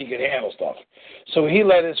and thought he could handle stuff. So he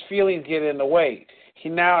let his feelings get in the way. He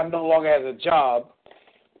now no longer has a job.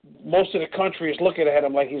 Most of the country is looking at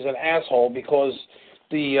him like he's an asshole because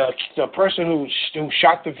the person who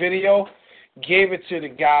shot the video gave it to the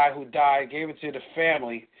guy who died, gave it to the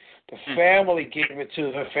family. The family gave it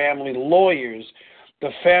to the family lawyers.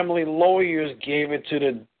 The family lawyers gave it to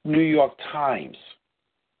the New York Times.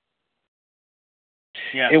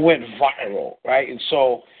 Yeah. It went viral, right? And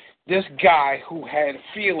so this guy who had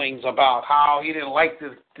feelings about how he didn't like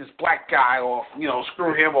this black guy or,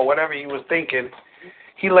 screw him or whatever he was thinking,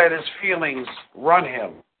 he let his feelings run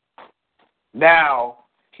him. Now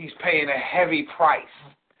he's paying a heavy price.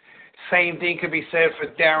 Same thing could be said for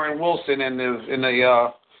Darren Wilson in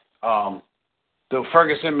the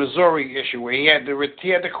Ferguson, Missouri issue where he had to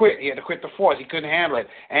quit. He had to quit the force. He couldn't handle it,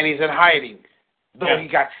 and he's in hiding. Though he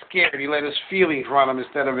got scared, he let his feelings run him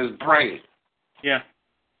instead of his brain. Yeah.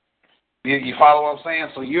 You follow what I'm saying?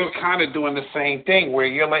 So you're kind of doing the same thing where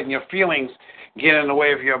you're letting your feelings get in the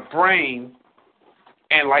way of your brain,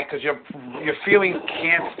 and because your feelings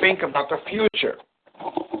can't think about the future.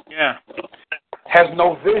 Yeah. has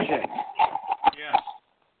no vision. Yeah.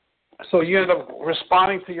 So you end up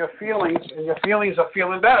responding to your feelings, and your feelings are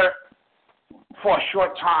feeling better for a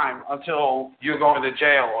short time until you're going to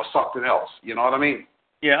jail or something else. You know what I mean?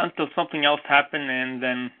 Yeah, until something else happened, and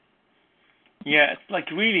then, yeah, it's like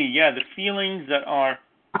really, yeah, the feelings that are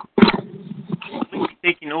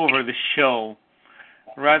taking over the show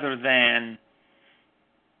rather than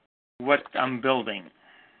what I'm building.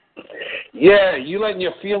 Yeah, you letting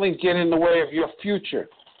your feelings get in the way of your future.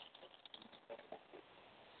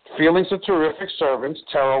 Feelings are terrific servants,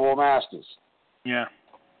 terrible masters. Yeah.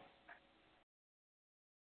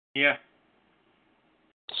 Yeah.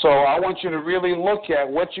 So I want you to really look at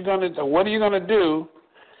what you're gonna do. What are you gonna do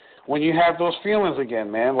when you have those feelings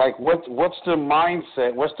again, man? Like what's the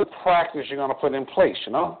mindset? What's the practice you're gonna put in place?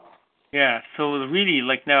 You know? Yeah. So really,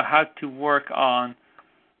 like now, how to work on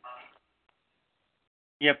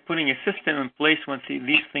putting a system in place when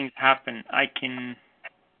these things happen. I can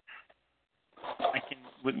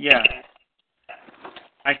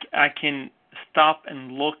stop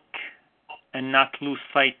and look and not lose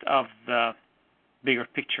sight of the bigger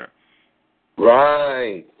picture.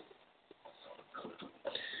 Right.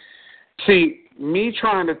 See, me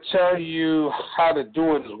trying to tell you how to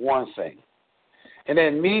do it is one thing. And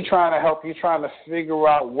then me trying to help you trying to figure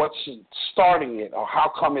out what's starting it or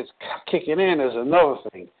how come it's kicking in is another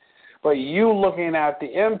thing. But you looking at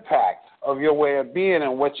the impact of your way of being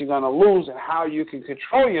and what you're going to lose and how you can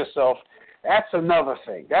control yourself, that's another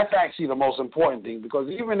thing. That's actually the most important thing, because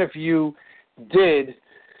even if you did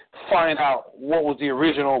find out what was the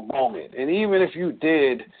original moment, and even if you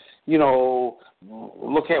did,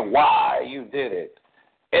 look at why you did it,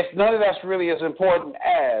 none of that's really as important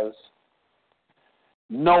as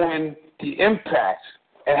knowing the impact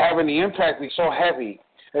and having the impact be so heavy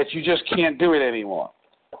that you just can't do it anymore.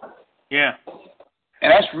 Yeah.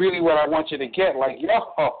 And that's really what I want you to get. Like,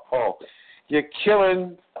 you're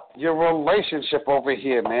killing your relationship over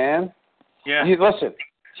here, man. Yeah. Listen,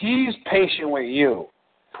 he's patient with you,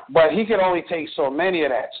 but he can only take so many of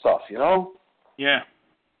that stuff, you know? Yeah.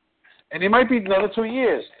 And it might be another 2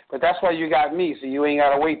 years, but that's why you got me, so you ain't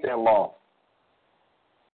got to wait that long.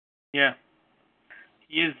 Yeah.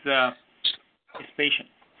 He's patient.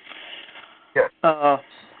 Yeah.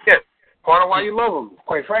 Yeah. Part of why you love him,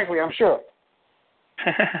 quite frankly, I'm sure.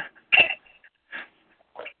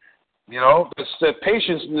 It's the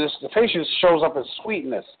patience shows up as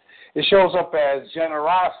sweetness. It shows up as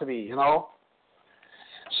generosity,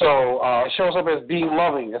 So it shows up as being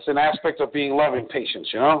loving. It's an aspect of being loving,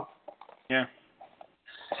 patience, Yeah.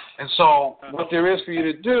 And so what there is for you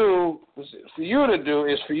to do is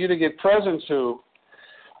for you to get present to,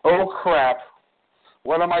 oh, crap,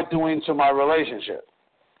 what am I doing to my relationship?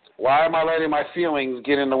 Why am I letting my feelings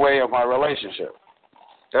get in the way of my relationship?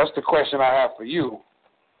 That's the question I have for you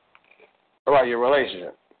about your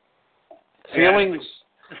relationship. Feelings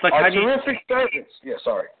are terrific servants. Yeah,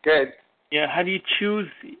 sorry. Go ahead. Yeah, how do you choose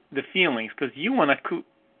the feelings? Because you want to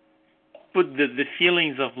put the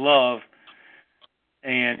feelings of love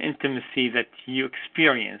and intimacy that you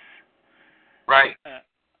experience. Right.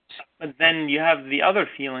 But then you have the other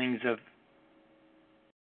feelings of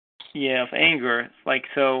anger. It's like,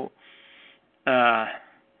 so, and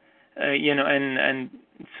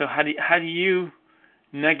so how do you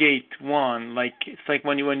negate one? Like, it's like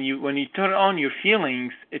when you turn on your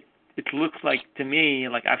feelings, it looks like to me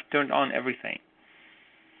like I've turned on everything.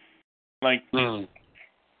 Like,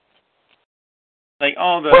 like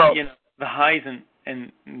all the the highs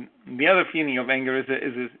and the other feeling of anger is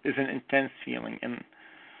an intense feeling. And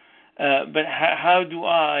but how do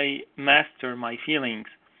I master my feelings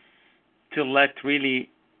to let really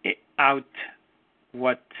out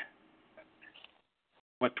what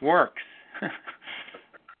works?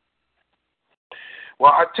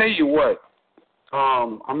 Well, I tell you what.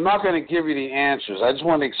 I'm not going to give you the answers. I just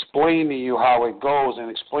want to explain to you how it goes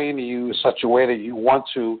and explain to you in such a way that you want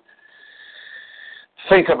to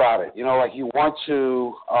think about it. Like you want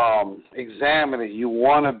to examine it. You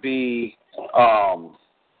want to be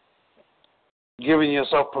giving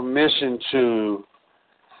yourself permission to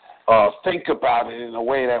think about it in a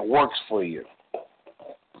way that works for you.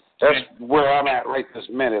 That's where I'm at right this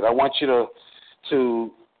minute. I want you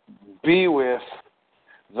to be with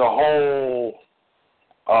the whole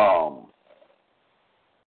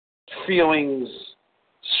feelings,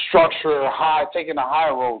 structure, taking the high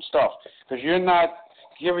road stuff, because you're not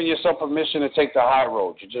giving yourself permission to take the high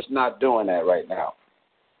road. You're just not doing that right now.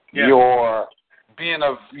 Yeah. You're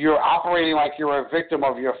operating like you're a victim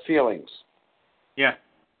of your feelings. Yeah.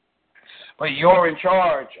 But you're in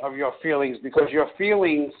charge of your feelings, because your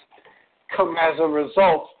feelings come as a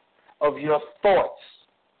result of your thoughts.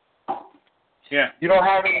 Yeah. You don't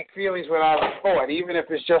have any feelings without a thought, even if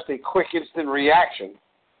it's just a quick, instant reaction.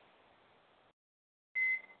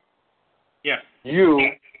 Yeah.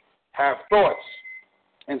 You have thoughts.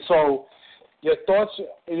 And so your thoughts,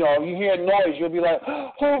 you hear noise, you'll be like,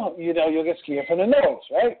 oh, you'll get scared from the noise,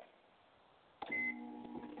 right?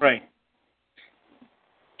 Right.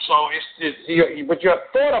 So but your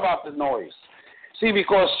thought about the noise. See,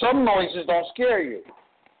 because some noises don't scare you.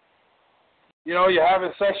 You're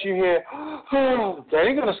having sex, you hear, oh, that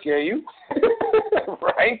ain't going to scare you,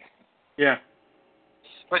 right? Yeah.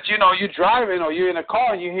 But, you're driving or you're in a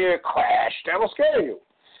car and you hear a crash, that'll scare you.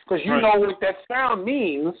 Because you know what that sound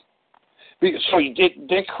means. So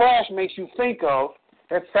that crash makes you think of,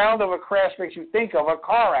 that sound of a crash makes you think of a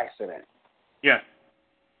car accident. Yeah.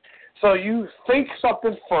 So you think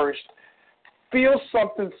something first, feel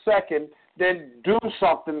something second, then do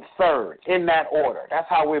something third in that order. That's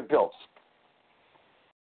how we're built.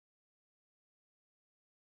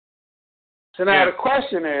 So now the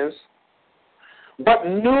question is, what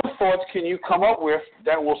new thoughts can you come up with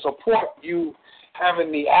that will support you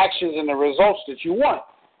having the actions and the results that you want?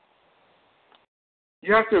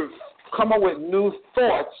 You have to come up with new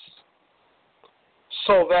thoughts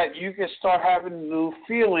so that you can start having new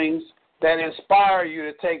feelings that inspire you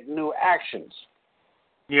to take new actions.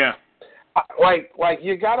 Yeah. Like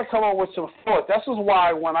you got to come up with some thought. This is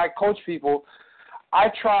why when I coach people, I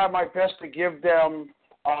try my best to give them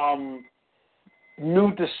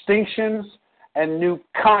new distinctions and new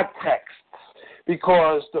contexts,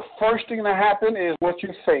 because the first thing that happens is what you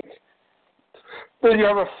think. Then you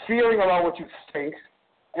have a feeling about what you think,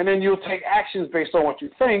 and then you'll take actions based on what you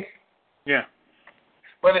think. Yeah.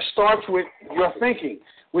 But it starts with your thinking,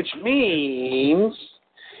 which means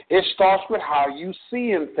it starts with how you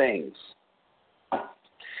see in things,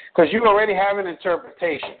 because you already have an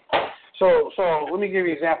interpretation. So let me give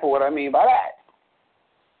you an example of what I mean by that.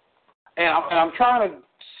 And I'm trying to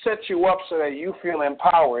set you up so that you feel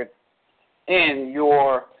empowered in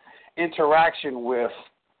your interaction with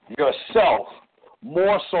yourself,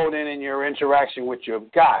 more so than in your interaction with your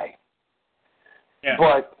guy. Yeah.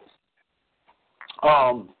 But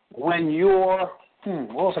when you're,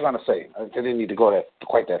 what was I going to say? I didn't need to go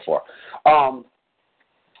quite that far.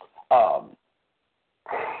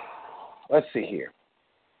 Let's see here.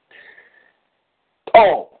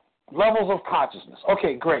 Oh, levels of consciousness.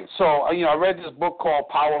 Okay, great. So, I read this book called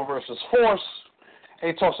Power versus Force.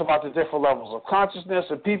 It talks about the different levels of consciousness,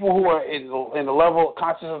 and people who are in the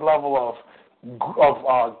consciousness level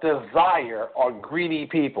of desire are greedy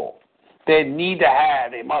people. They need to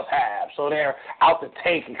have, they must have. So they're out to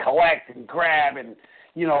take and collect and grab, and,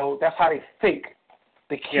 that's how they think.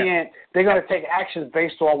 They can't, they're going to take actions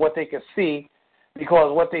based on what they can see,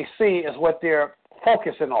 because what they see is what they're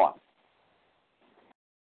focusing on.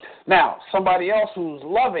 Now, somebody else who's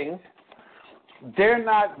loving, they're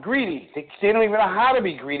not greedy. They don't even know how to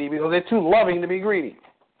be greedy because they're too loving to be greedy.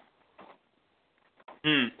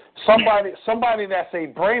 Somebody that's a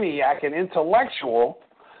brainiac, an intellectual,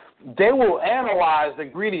 they will analyze the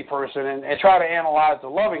greedy person and try to analyze the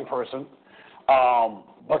loving person,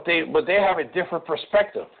 but they have a different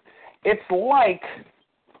perspective. It's like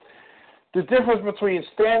the difference between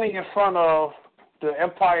standing in front of the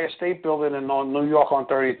Empire State Building in New York on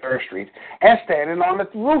 33rd Street and standing on the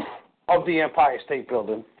roof of the Empire State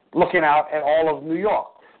Building looking out at all of New York,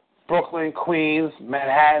 Brooklyn, Queens,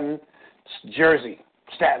 Manhattan, Jersey,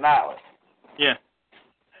 Staten Island. Yeah.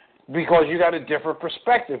 Because you got a different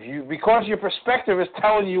perspective. Because your perspective is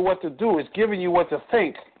telling you what to do, it's giving you what to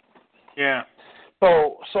think. Yeah.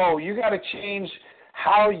 So you got to change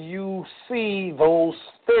how you see those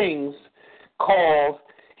things called,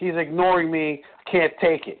 he's ignoring me, can't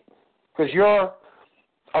take it. Because you're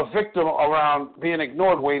a victim around being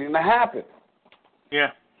ignored waiting to happen.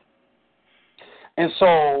 Yeah. And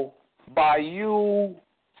so by you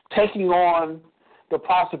taking on the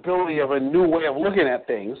possibility of a new way of looking at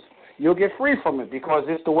things, you'll get free from it, because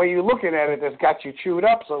it's the way you're looking at it that's got you chewed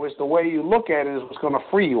up. So it's the way you look at it is what's going to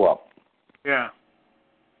free you up. Yeah.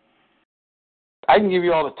 I can give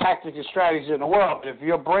you all the tactics and strategies in the world, but if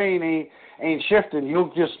your brain ain't shifting,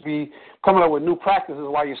 you'll just be coming up with new practices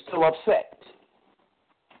while you're still upset.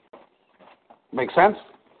 Make sense?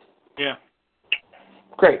 Yeah.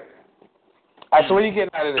 Great. All right, so what are you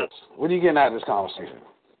getting out of this? What are you getting out of this conversation?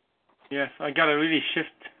 Yes, I gotta really shift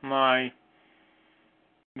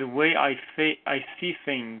the way I see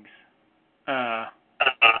things.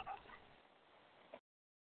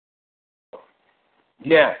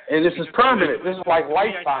 Yeah, and this is permanent. This is like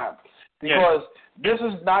lifetime, because this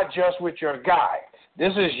is not just with your guy.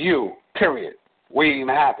 This is you, period, waiting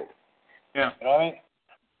to happen. Yeah. You know what I mean?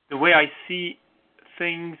 The way I see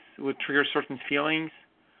things would trigger certain feelings,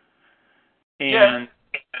 and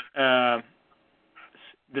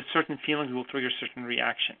the certain feelings will trigger certain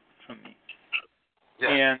reaction from me.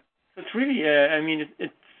 Yeah. And it's really, I mean,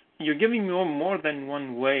 it's you're giving me more than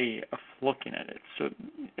one way of looking at it. So,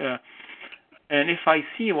 and if I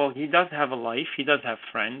see, well, he does have a life, he does have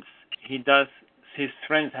friends, his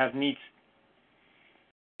friends have needs,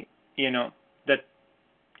 that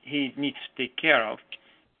he needs to take care of.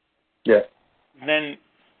 Yeah. Then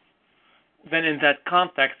in that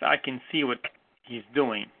context, I can see what he's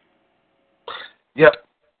doing. Yep.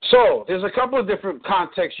 So there's a couple of different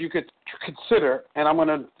contexts you could consider, and I'm going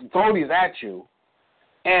to throw these at you,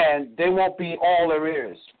 and they won't be all there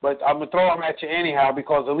is, but I'm going to throw them at you anyhow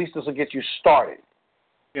because at least this will get you started.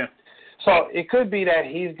 Yeah. So it could be that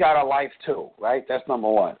he's got a life too, right? That's number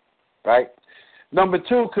one, right? Number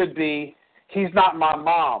two could be he's not my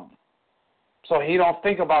mom, so he don't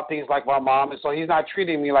think about things like my mom, and so he's not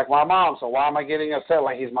treating me like my mom, so why am I getting upset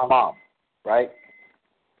like he's my mom, right?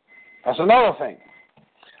 That's another thing.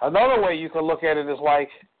 Another way you can look at it is like,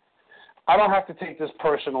 I don't have to take this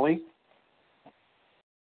personally,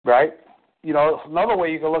 right? Another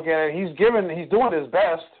way you can look at it, he's doing his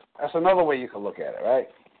best. That's another way you can look at it, right?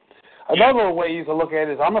 Another way you can look at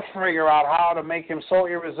it is I'm going to figure out how to make him so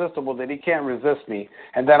irresistible that he can't resist me,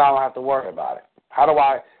 and then I don't have to worry about it. How do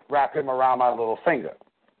I wrap him around my little finger?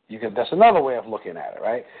 That's another way of looking at it,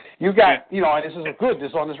 right? You got, and this is good, this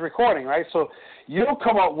is on this recording, right? So you'll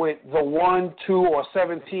come up with the 1, 2, or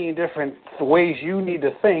 17 different ways you need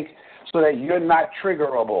to think so that you're not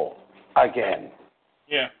triggerable again.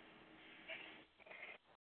 Yeah.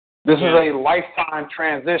 This is a lifetime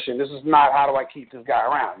transition. This is not how do I keep this guy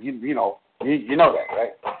around. You know that,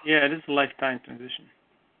 right? Yeah, it is a lifetime transition.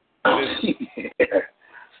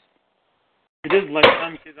 It is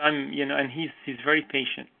lifetime because I'm, and he's very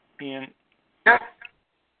patient. And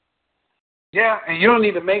and you don't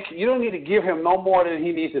need to give him no more than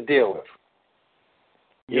he needs to deal with.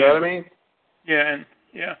 You know what I mean?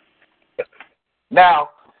 Yeah. Now,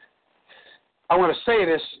 I'm going to say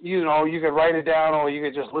this, you could write it down or you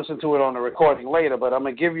could just listen to it on the recording later, but I'm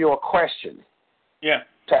going to give you a question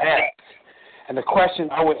to ask. And the question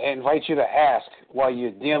I would invite you to ask while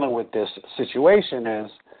you're dealing with this situation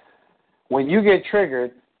is, when you get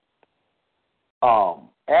triggered,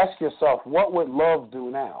 ask yourself, what would love do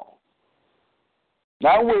now?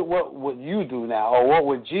 Not what would you do now or what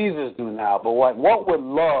would Jesus do now, but what would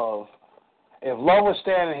love, if love was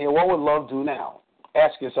standing here, what would love do now?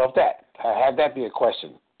 Ask yourself that. Have that be a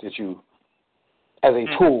question that you, as a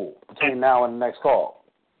tool between now and the next call.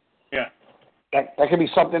 Yeah. That could be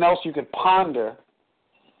something else you could ponder,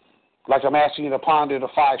 like I'm asking you to ponder the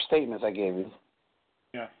 5 statements I gave you.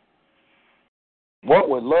 Yeah. What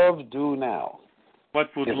would love do now?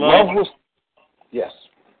 What would if love was, yes,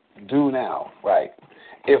 do now, right.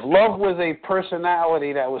 If love was a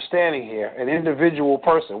personality that was standing here, an individual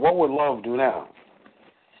person, what would love do now?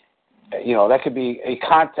 That could be a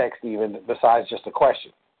context even besides just a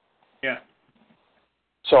question. Yeah.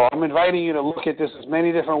 So I'm inviting you to look at this as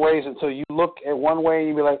many different ways until you look at one way and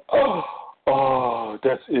you be like, oh,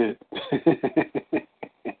 that's it.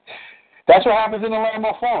 That's what happens in the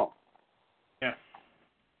Lambo Forum. Yeah.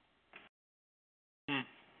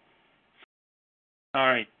 All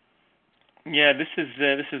right. Yeah, this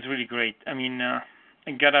is really great. I mean,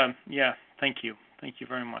 thank you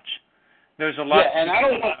very much. There's a lot. Yeah, and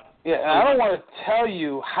I don't want to tell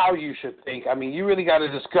you how you should think. I mean, you really got to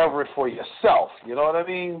discover it for yourself. You know what I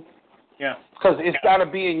mean? Yeah. Because it's got to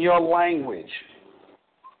be in your language.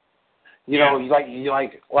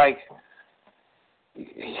 Like.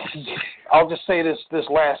 I'll just say this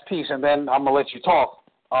last piece, and then I'm gonna let you talk.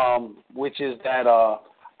 Which is that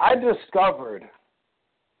I discovered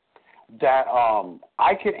that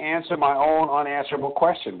I can answer my own unanswerable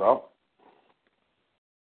question, bro.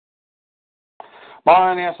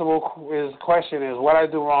 My unanswerable question is what I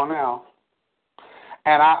do wrong now,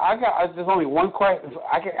 and there's only one question.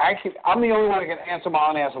 I'm the only one that can answer my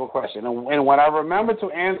unanswerable question, and when I remember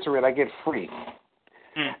to answer it, I get free.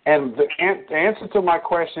 And the answer to my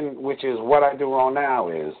question, which is what I do wrong now,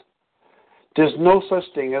 is there's no such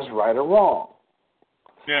thing as right or wrong.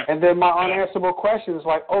 Yeah. And then my unanswerable question is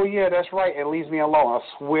like, oh, yeah, that's right, and leaves me alone. I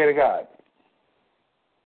swear to God.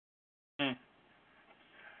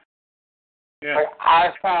 Yeah. Like,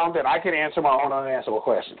 I found that I can answer my own unanswerable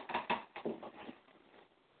question.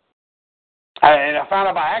 And I found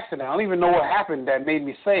out by accident. I don't even know what happened that made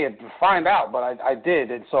me say it, find out, but I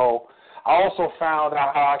did. And so I also found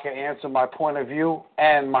out how I can answer my point of view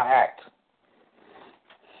and my act.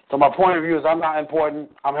 So my point of view is I'm not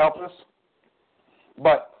important, I'm helpless.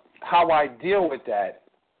 But how I deal with that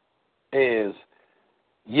is,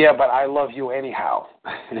 yeah, but I love you anyhow.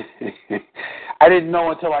 I didn't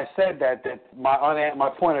know until I said that my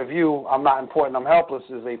point of view, I'm not important, I'm helpless,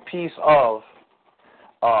 is a piece of,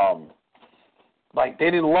 like, they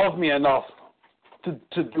didn't love me enough to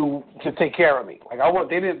take care of me. Like, I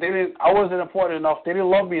wasn't important enough. They didn't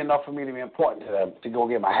love me enough for me to be important to them to go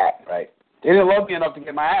get my hat, right? They didn't love me enough to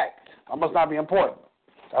get my hat. I must not be important.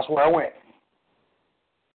 That's where I went.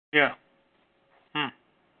 Yeah.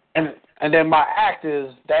 And then my act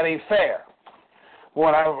is, that ain't fair.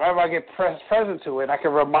 Whenever I get present to it, I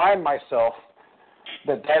can remind myself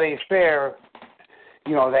that ain't fair.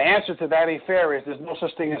 You know, the answer to that ain't fair is there's no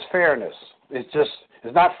such thing as fairness. It's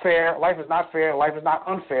not fair. Life is not fair. Life is not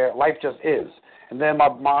unfair. Life just is. And then my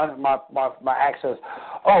act says,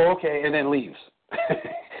 oh, okay, and then leaves.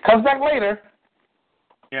 Comes back later,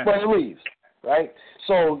 but it leaves, right?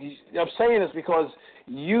 So I'm saying this because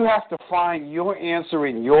you have to find your answer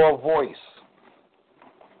in your voice.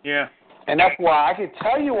 Yeah. And that's why I can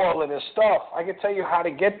tell you all of this stuff. I can tell you how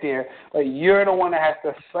to get there, but you're the one that has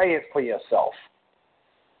to say it for yourself.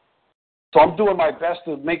 So I'm doing my best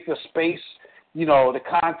to make the space, you know, the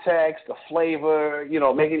context, the flavor, you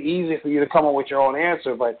know, make it easy for you to come up with your own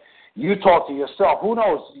answer. But you talk to yourself. Who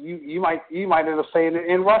knows? You might end up saying it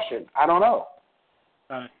in Russian. I don't know.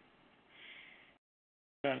 Got it.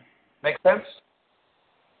 Make sense?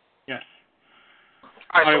 Yes.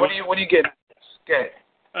 All right. So what do you get? Okay.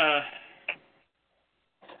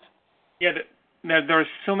 Yeah. There are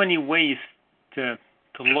so many ways to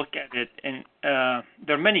look at it, and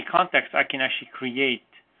there are many contexts I can actually create.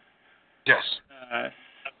 Yes.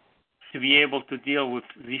 To be able to deal with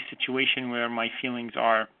this situation where my feelings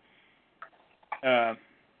are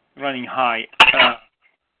running high.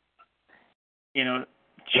 You know,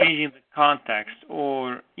 changing the context,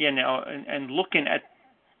 or and looking at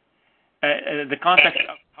the context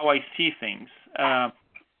of how I see things,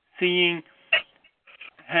 seeing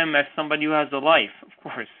him as somebody who has a life, of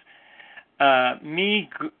course. Me,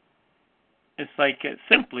 it's like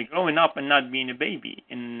simply growing up and not being a baby,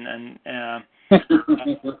 and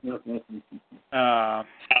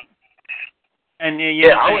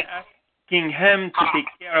asking him to take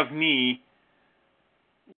care of me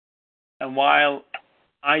while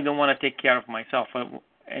I don't want to take care of myself,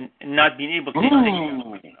 and not being able to take care of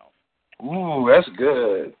myself. Ooh, that's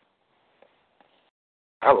good.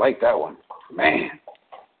 I like that one, man.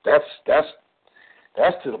 That's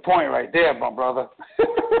to the point right there, my brother.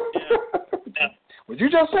 Yeah. What you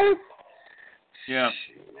just say? Yeah.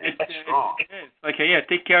 That's strong. It is. Like,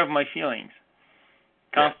 take care of my feelings.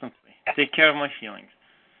 Constantly. Yeah. Take care of my feelings.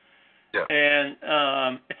 Yeah.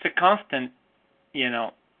 And it's a constant,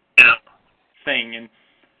 thing.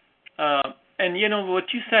 And you know,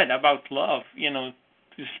 what you said about love,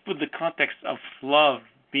 just put the context of love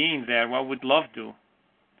being there, what would love do?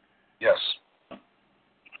 Yes.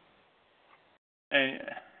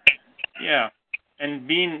 And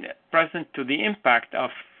being present to the impact of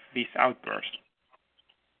these outbursts.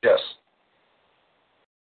 Yes.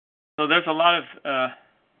 So there's a lot of,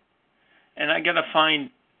 and I gotta find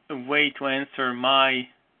a way to answer my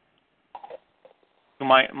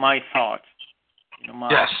thoughts.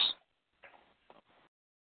 Yes.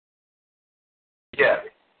 Yeah.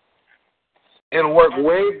 It'll work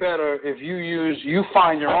way better if you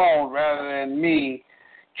find your own rather than me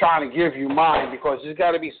trying to give you mine, because it's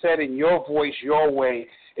got to be said in your voice, your way.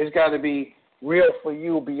 It's got to be real for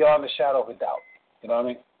you beyond the shadow of a doubt. You know what I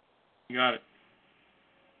mean? You got it.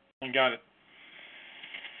 I got it.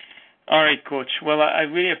 All right, Coach. Well, I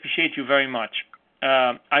really appreciate you very much.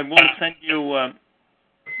 I will send you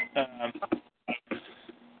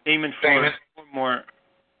payment for more,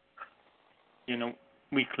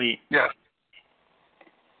 weekly. Yeah.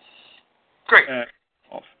 Great.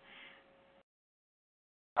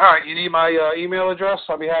 All right. You need my email address?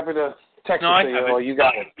 I'll be happy to text it to you. Or you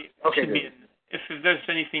got it? Okay. If there's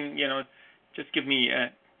anything, just give me,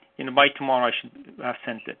 by tomorrow I should have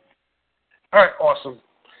sent it. All right. Awesome.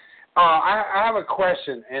 I have a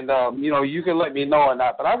question, and, you can let me know or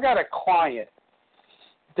not, but I've got a client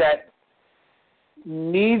that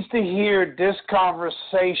needs to hear this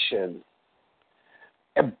conversation,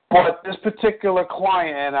 but this particular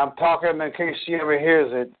client, and I'm talking in case she ever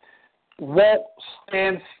hears it, won't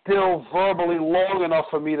stand still verbally long enough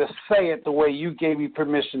for me to say it the way you gave me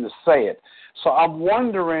permission to say it. So I'm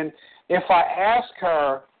wondering if I ask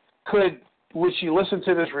her, would she listen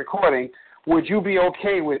to this recording, would you be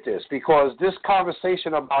okay with this? Because this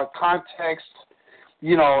conversation about context,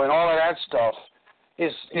 and all of that stuff,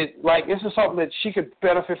 this is something that she could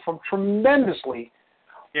benefit from tremendously,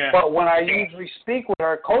 Yeah. But when I usually speak with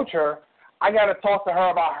her, coach her, I got to talk to her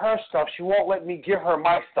about her stuff. She won't let me give her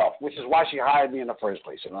my stuff, which is why she hired me in the first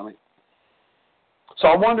place. You know what I mean? So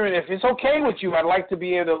I'm wondering if it's okay with you. I'd like to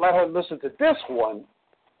be able to let her listen to this one.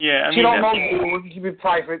 Yeah, I mean, she don't know you. Keep it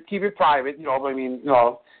private. Keep it private. You know, but I mean, you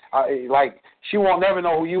know, like she won't never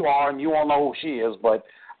know who you are, and you won't know who she is. But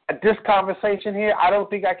this conversation here, I don't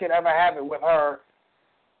think I could ever have it with her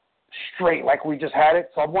straight like we just had it.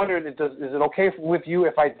 So I'm wondering, is it okay with you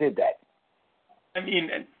if I did that? I mean,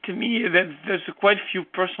 to me, there's quite a few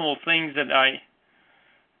personal things that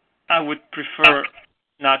I would prefer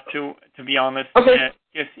not to be honest. Okay.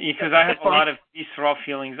 Because I have a lot of these raw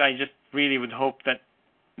feelings. I just really would hope that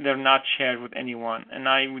they're not shared with anyone, and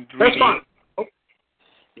I would really. That's fine.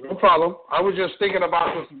 No problem. I was just thinking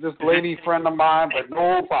about this lady friend of mine, but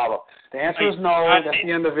no problem. The answer is no. That's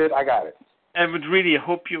the end of it. I got it. I would really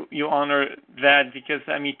hope you honor that, because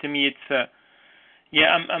I mean, to me, it's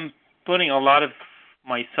I'm putting a lot of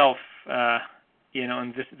myself,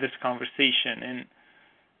 in this conversation,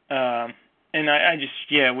 and I just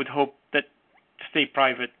would hope that stay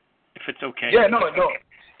private if it's okay. Yeah, no.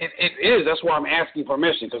 It is. That's why I'm asking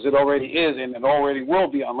permission, because it already is, and it already will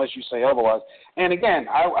be unless you say otherwise. And again,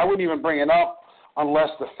 I wouldn't even bring it up unless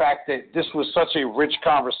the fact that this was such a rich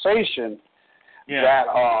conversation that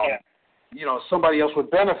somebody else would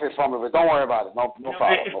benefit from it. But don't worry about it. No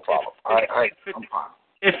problem. No problem. I'm fine.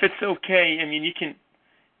 If it's okay, I mean, you can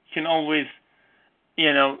always,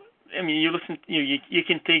 I mean, you listen. You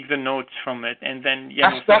can take the notes from it, and then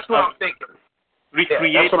that's what I'm thinking.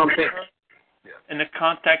 Recreate that's what I'm thinking. In a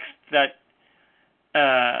context that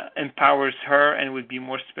empowers her and would be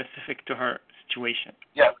more specific to her situation.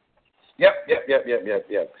 Yep.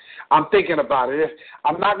 I'm thinking about it.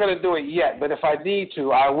 I'm not going to do it yet, but if I need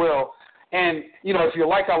to, I will. And, if you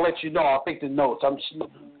like, I'll let you know. I'll take the notes. Again,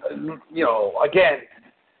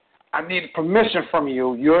 I need permission from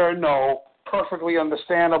you. You're perfectly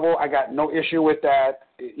understandable. I got no issue with that.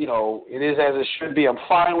 It is as it should be. I'm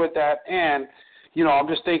fine with that. And, I'm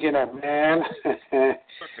just thinking that, man,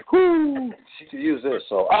 she could use this.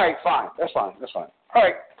 So, all right, fine. That's fine. All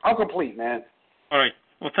right, I'm complete, man. All right.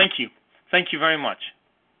 Well, thank you. Thank you very much.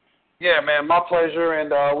 Yeah, man, my pleasure.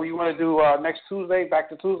 And what you want to do next Tuesday, back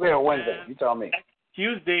to Tuesday or Wednesday? You tell me.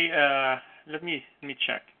 Tuesday, let me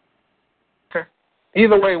check. Okay.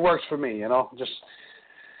 Either way works for me, I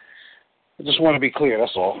just want to be clear,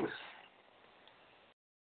 that's all.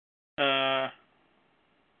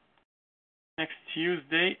 Next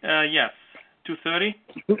Tuesday, yes, 2:30,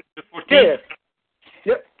 the 14th. Yeah.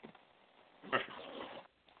 Yep. Perfect.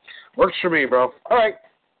 Works for me, bro. All right.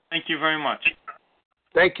 Thank you very much.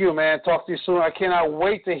 Thank you, man. Talk to you soon. I cannot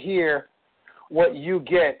wait to hear what you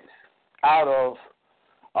get out of,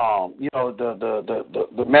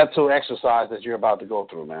 the mental exercise that you're about to go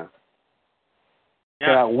through, man. Yeah.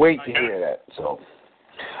 Cannot wait to hear that. So,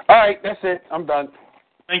 all right, that's it. I'm done.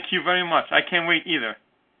 Thank you very much. I can't wait either.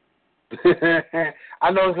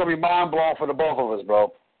 I know it's going to be mind-blowing for the both of us,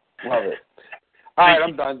 bro. Love it. All right,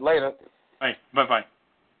 I'm done. Later. All right, bye-bye.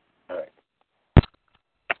 All right.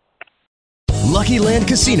 Lucky Land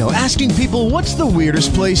Casino, asking people, what's the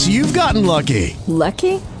weirdest place you've gotten lucky?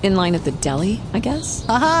 Lucky? In line at the deli, I guess?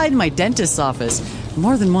 Aha, in my dentist's office.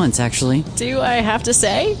 More than once, actually. Do I have to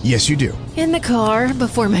say? Yes, you do. In the car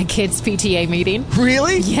before my kids' PTA meeting.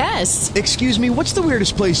 Really? Yes. Excuse me, what's the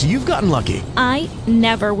weirdest place you've gotten lucky? I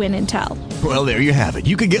never win and tell. Well, there you have it.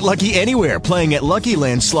 You can get lucky anywhere, playing at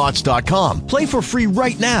LuckyLandSlots.com. Play for free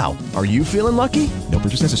right now. Are you feeling lucky? No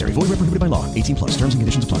purchase necessary. Void where prohibited by law. 18+. Terms and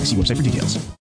conditions apply. See website for details.